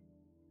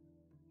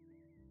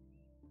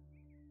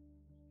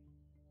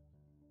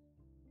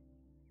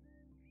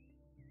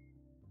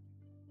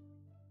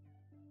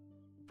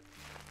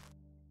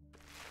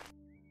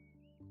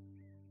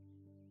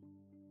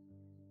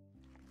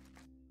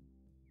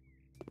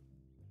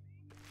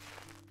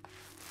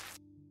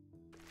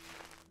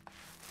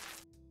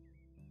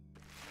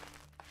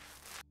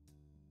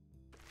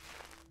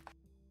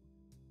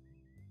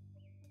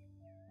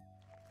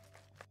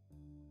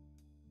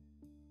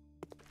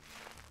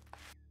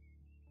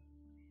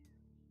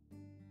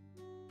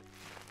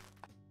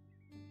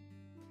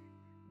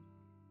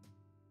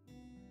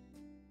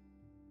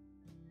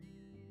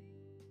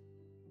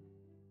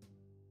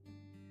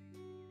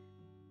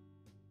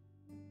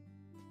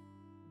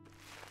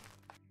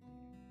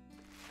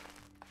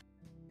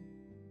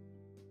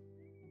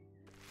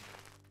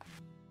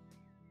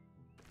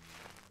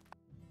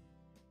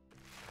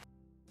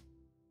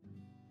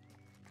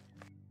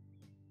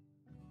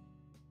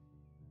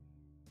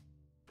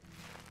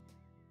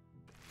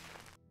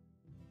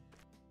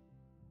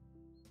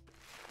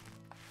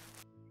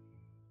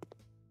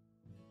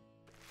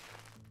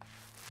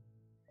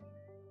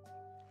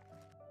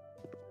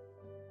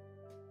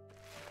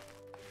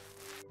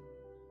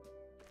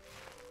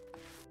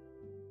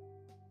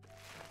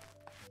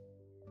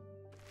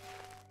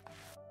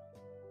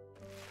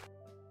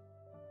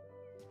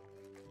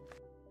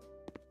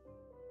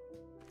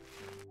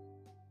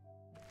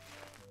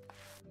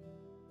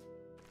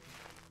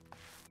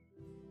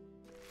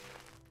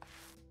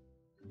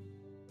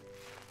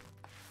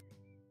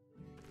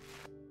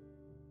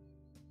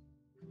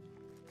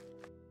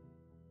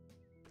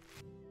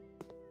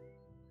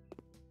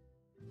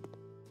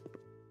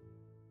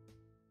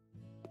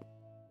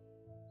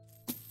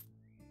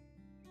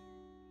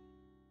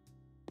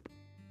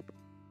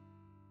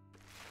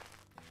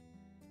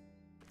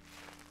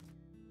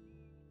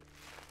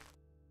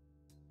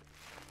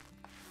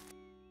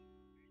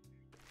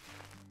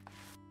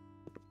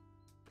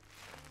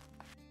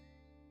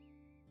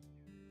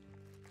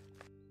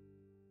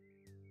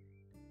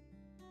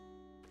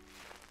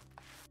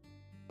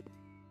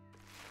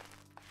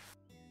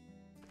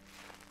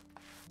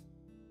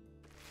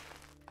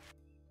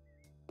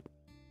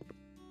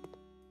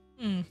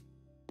 Hmm.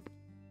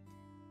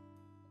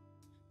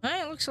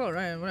 It looks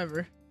alright,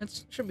 whatever.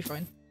 It should be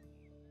fine.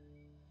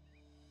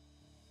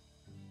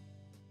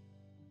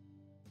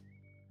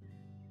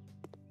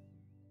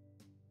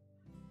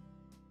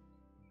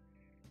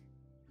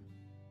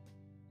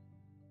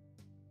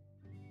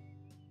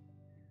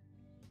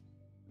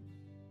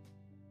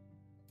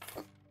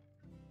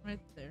 Right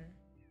there.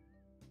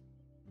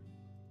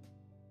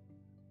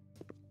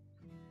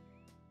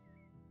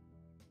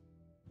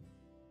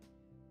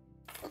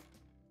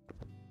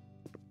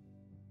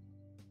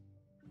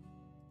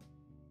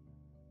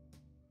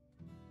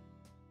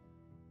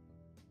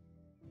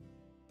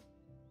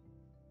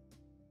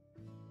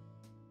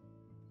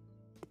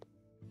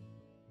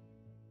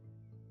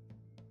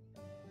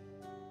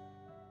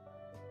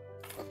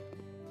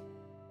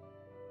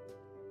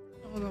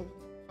 Oh, that will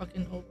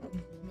fucking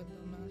open. I'm a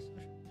dumbass.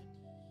 I should put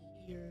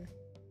it here.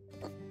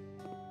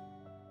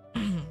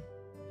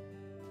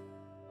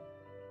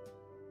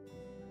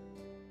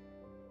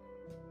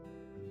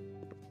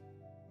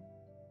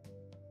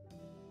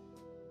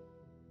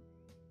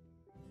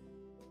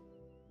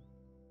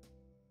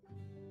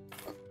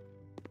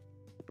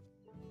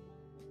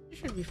 You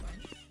should be fine.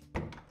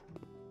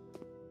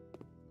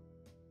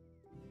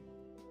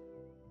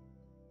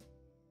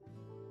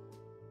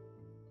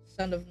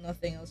 Sound of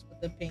nothing else but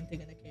the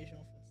painting and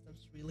occasional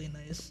footsteps. Really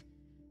nice.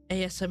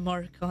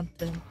 ASMR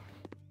content.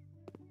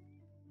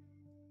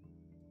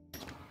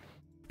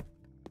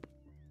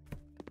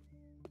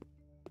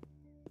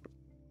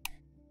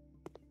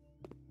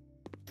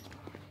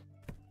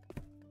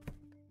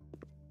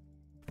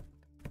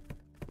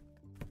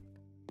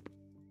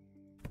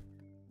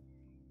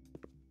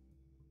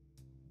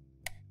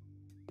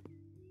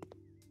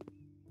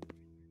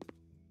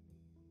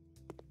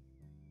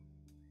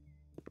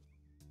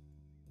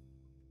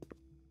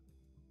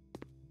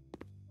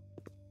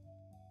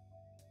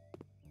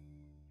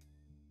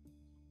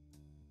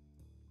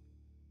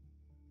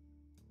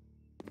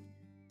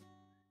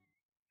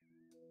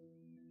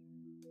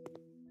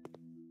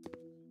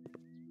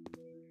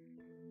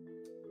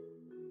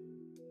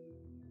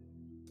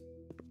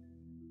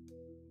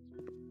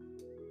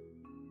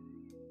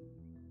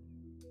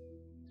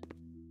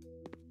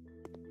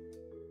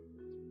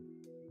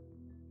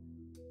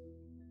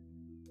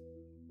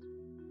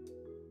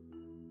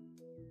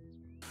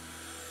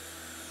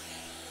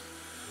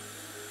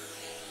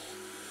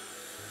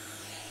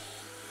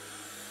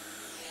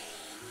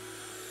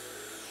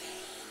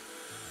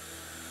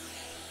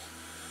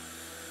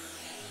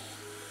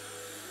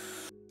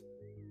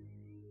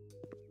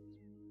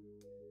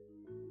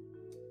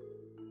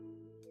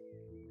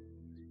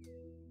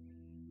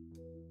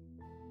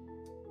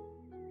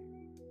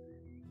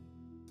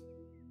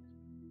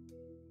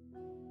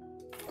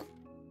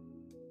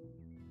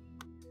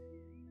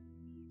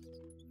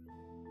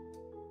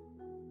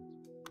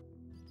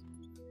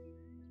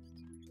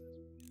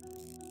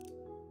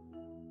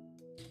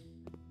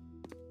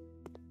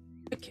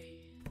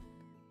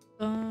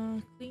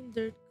 Clean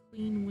dirt,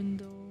 clean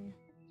window,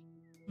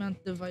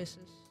 mount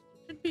devices.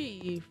 Should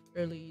be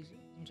fairly easy.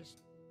 I'm just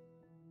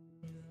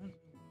do that.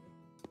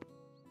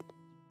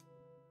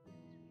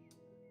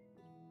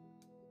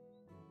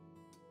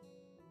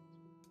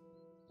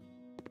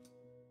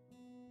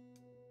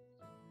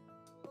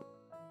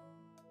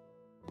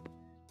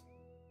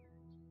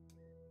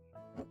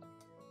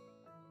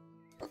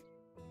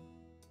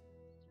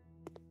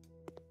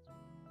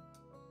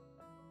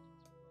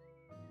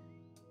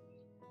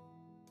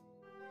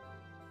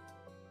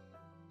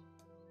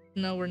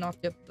 No, we're not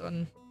yet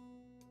done.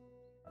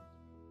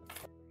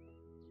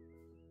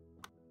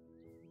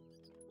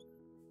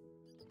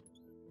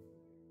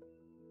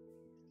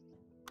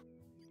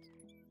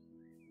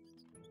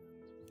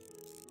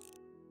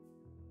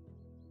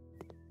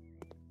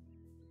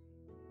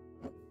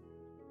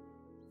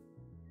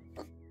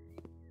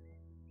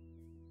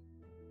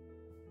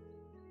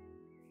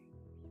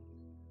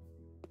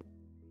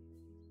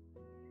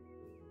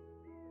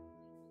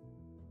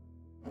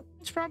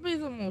 It's probably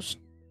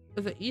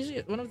the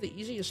easiest, one of the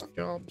easiest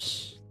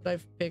jobs that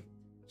I've picked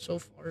so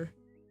far.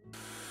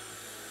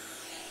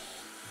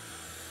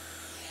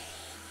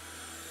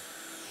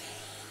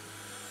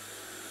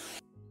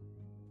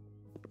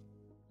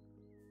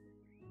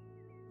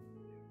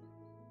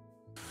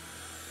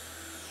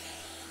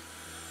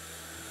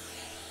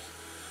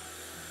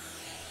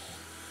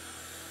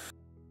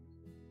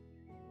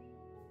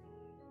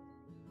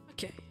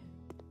 Okay.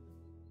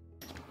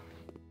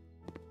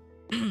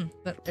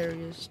 That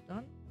area is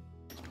done.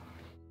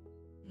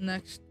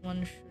 Next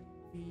one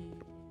should be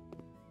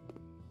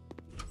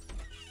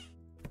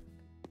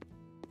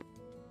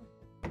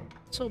not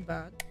so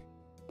bad.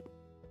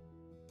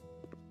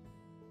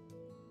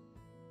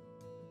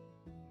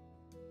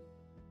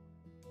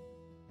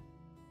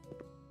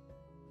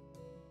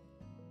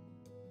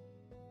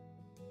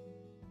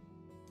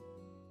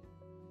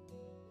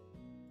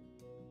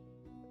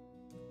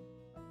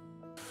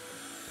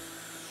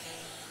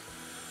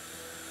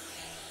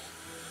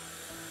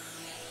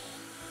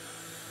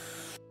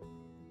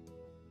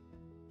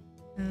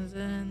 And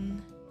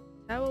then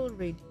towel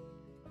radiator.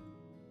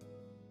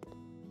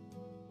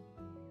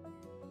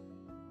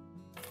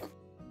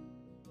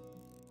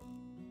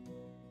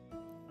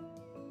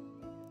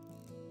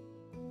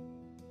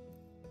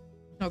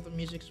 Oh, the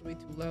music's way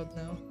too loud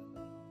now.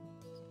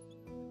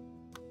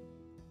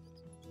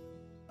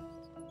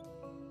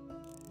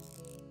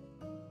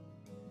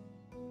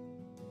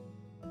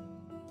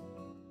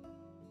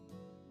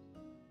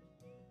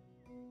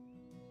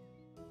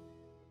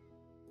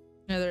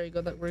 Yeah, there you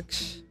go. That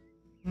works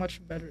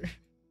much better,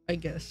 I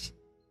guess.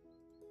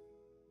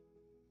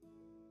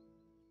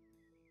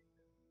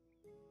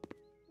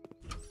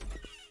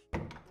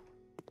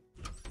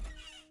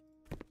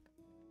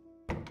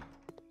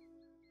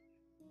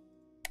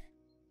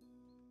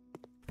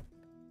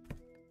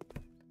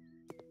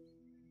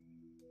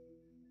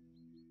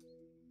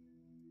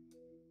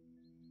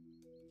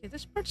 Okay,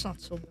 this part's not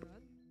so bad.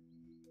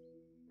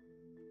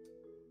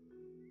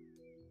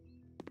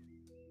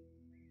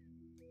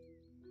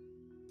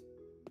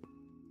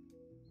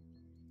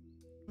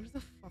 Where the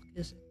fuck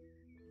is it?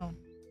 Oh.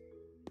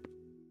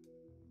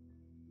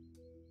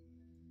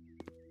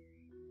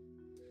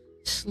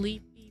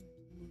 Sleepy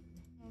Blue.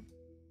 Oh.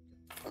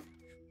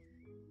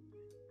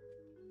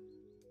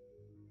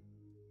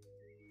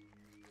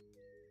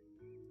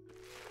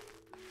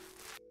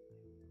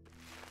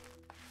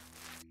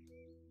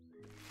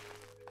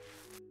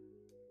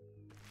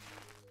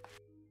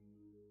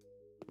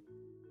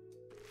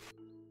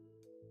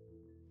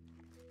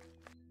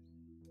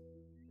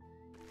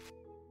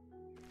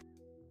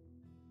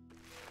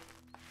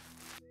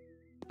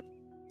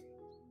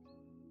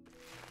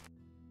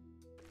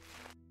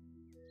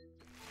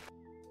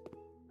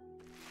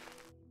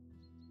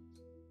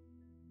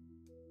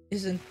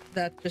 Isn't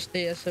that just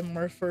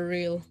ASMR for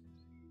real?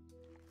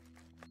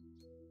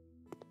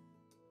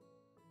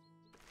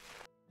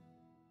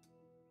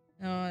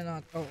 No,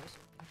 not. Oh, so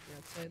the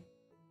outside.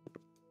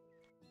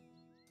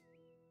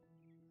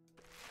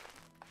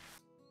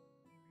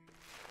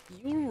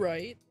 You're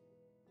right.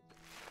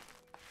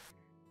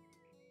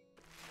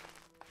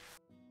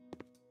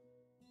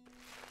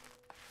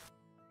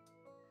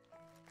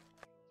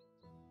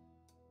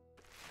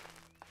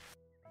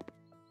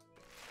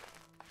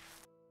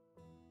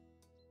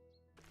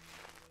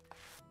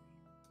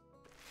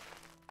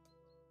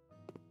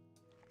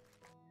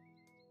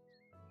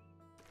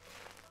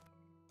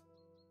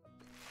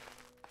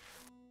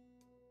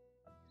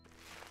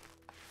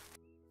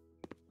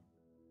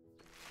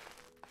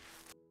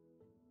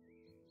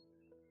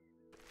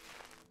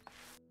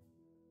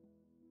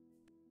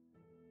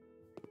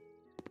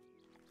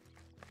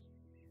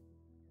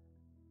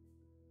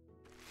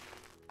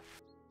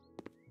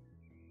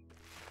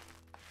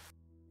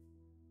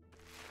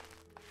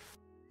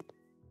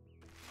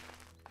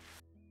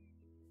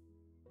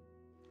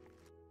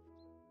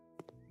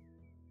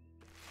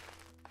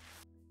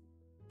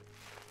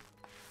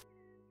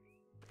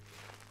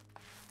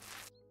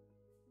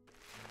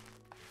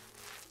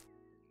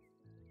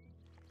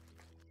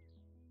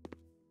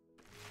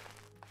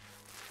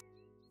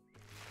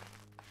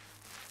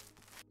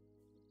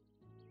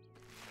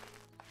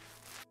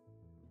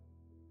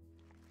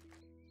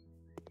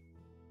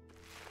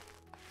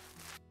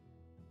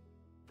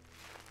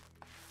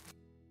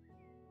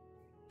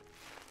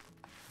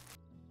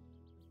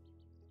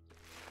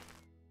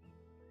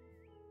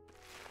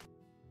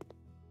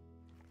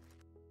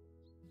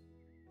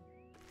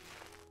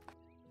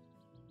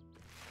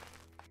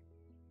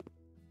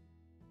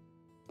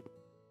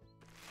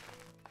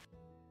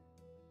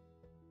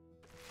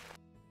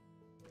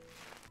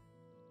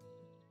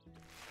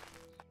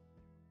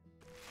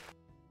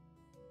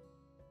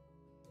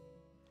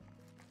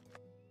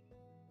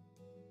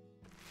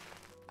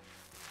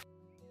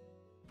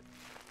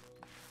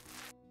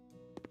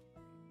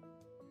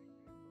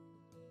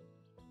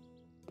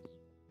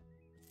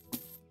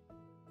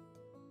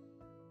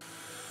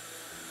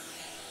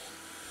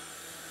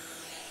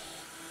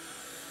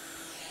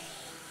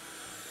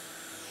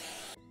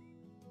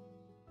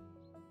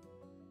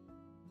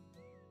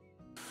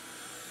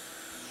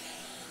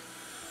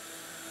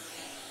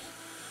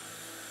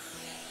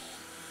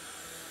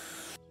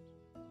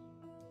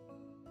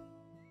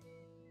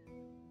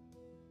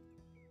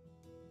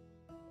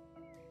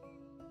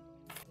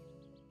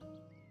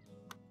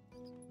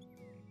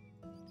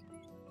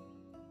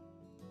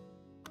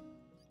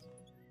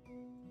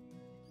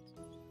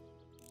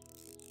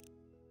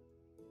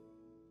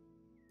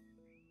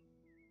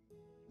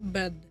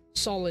 bed,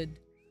 solid.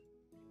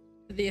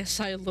 The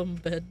asylum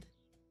bed.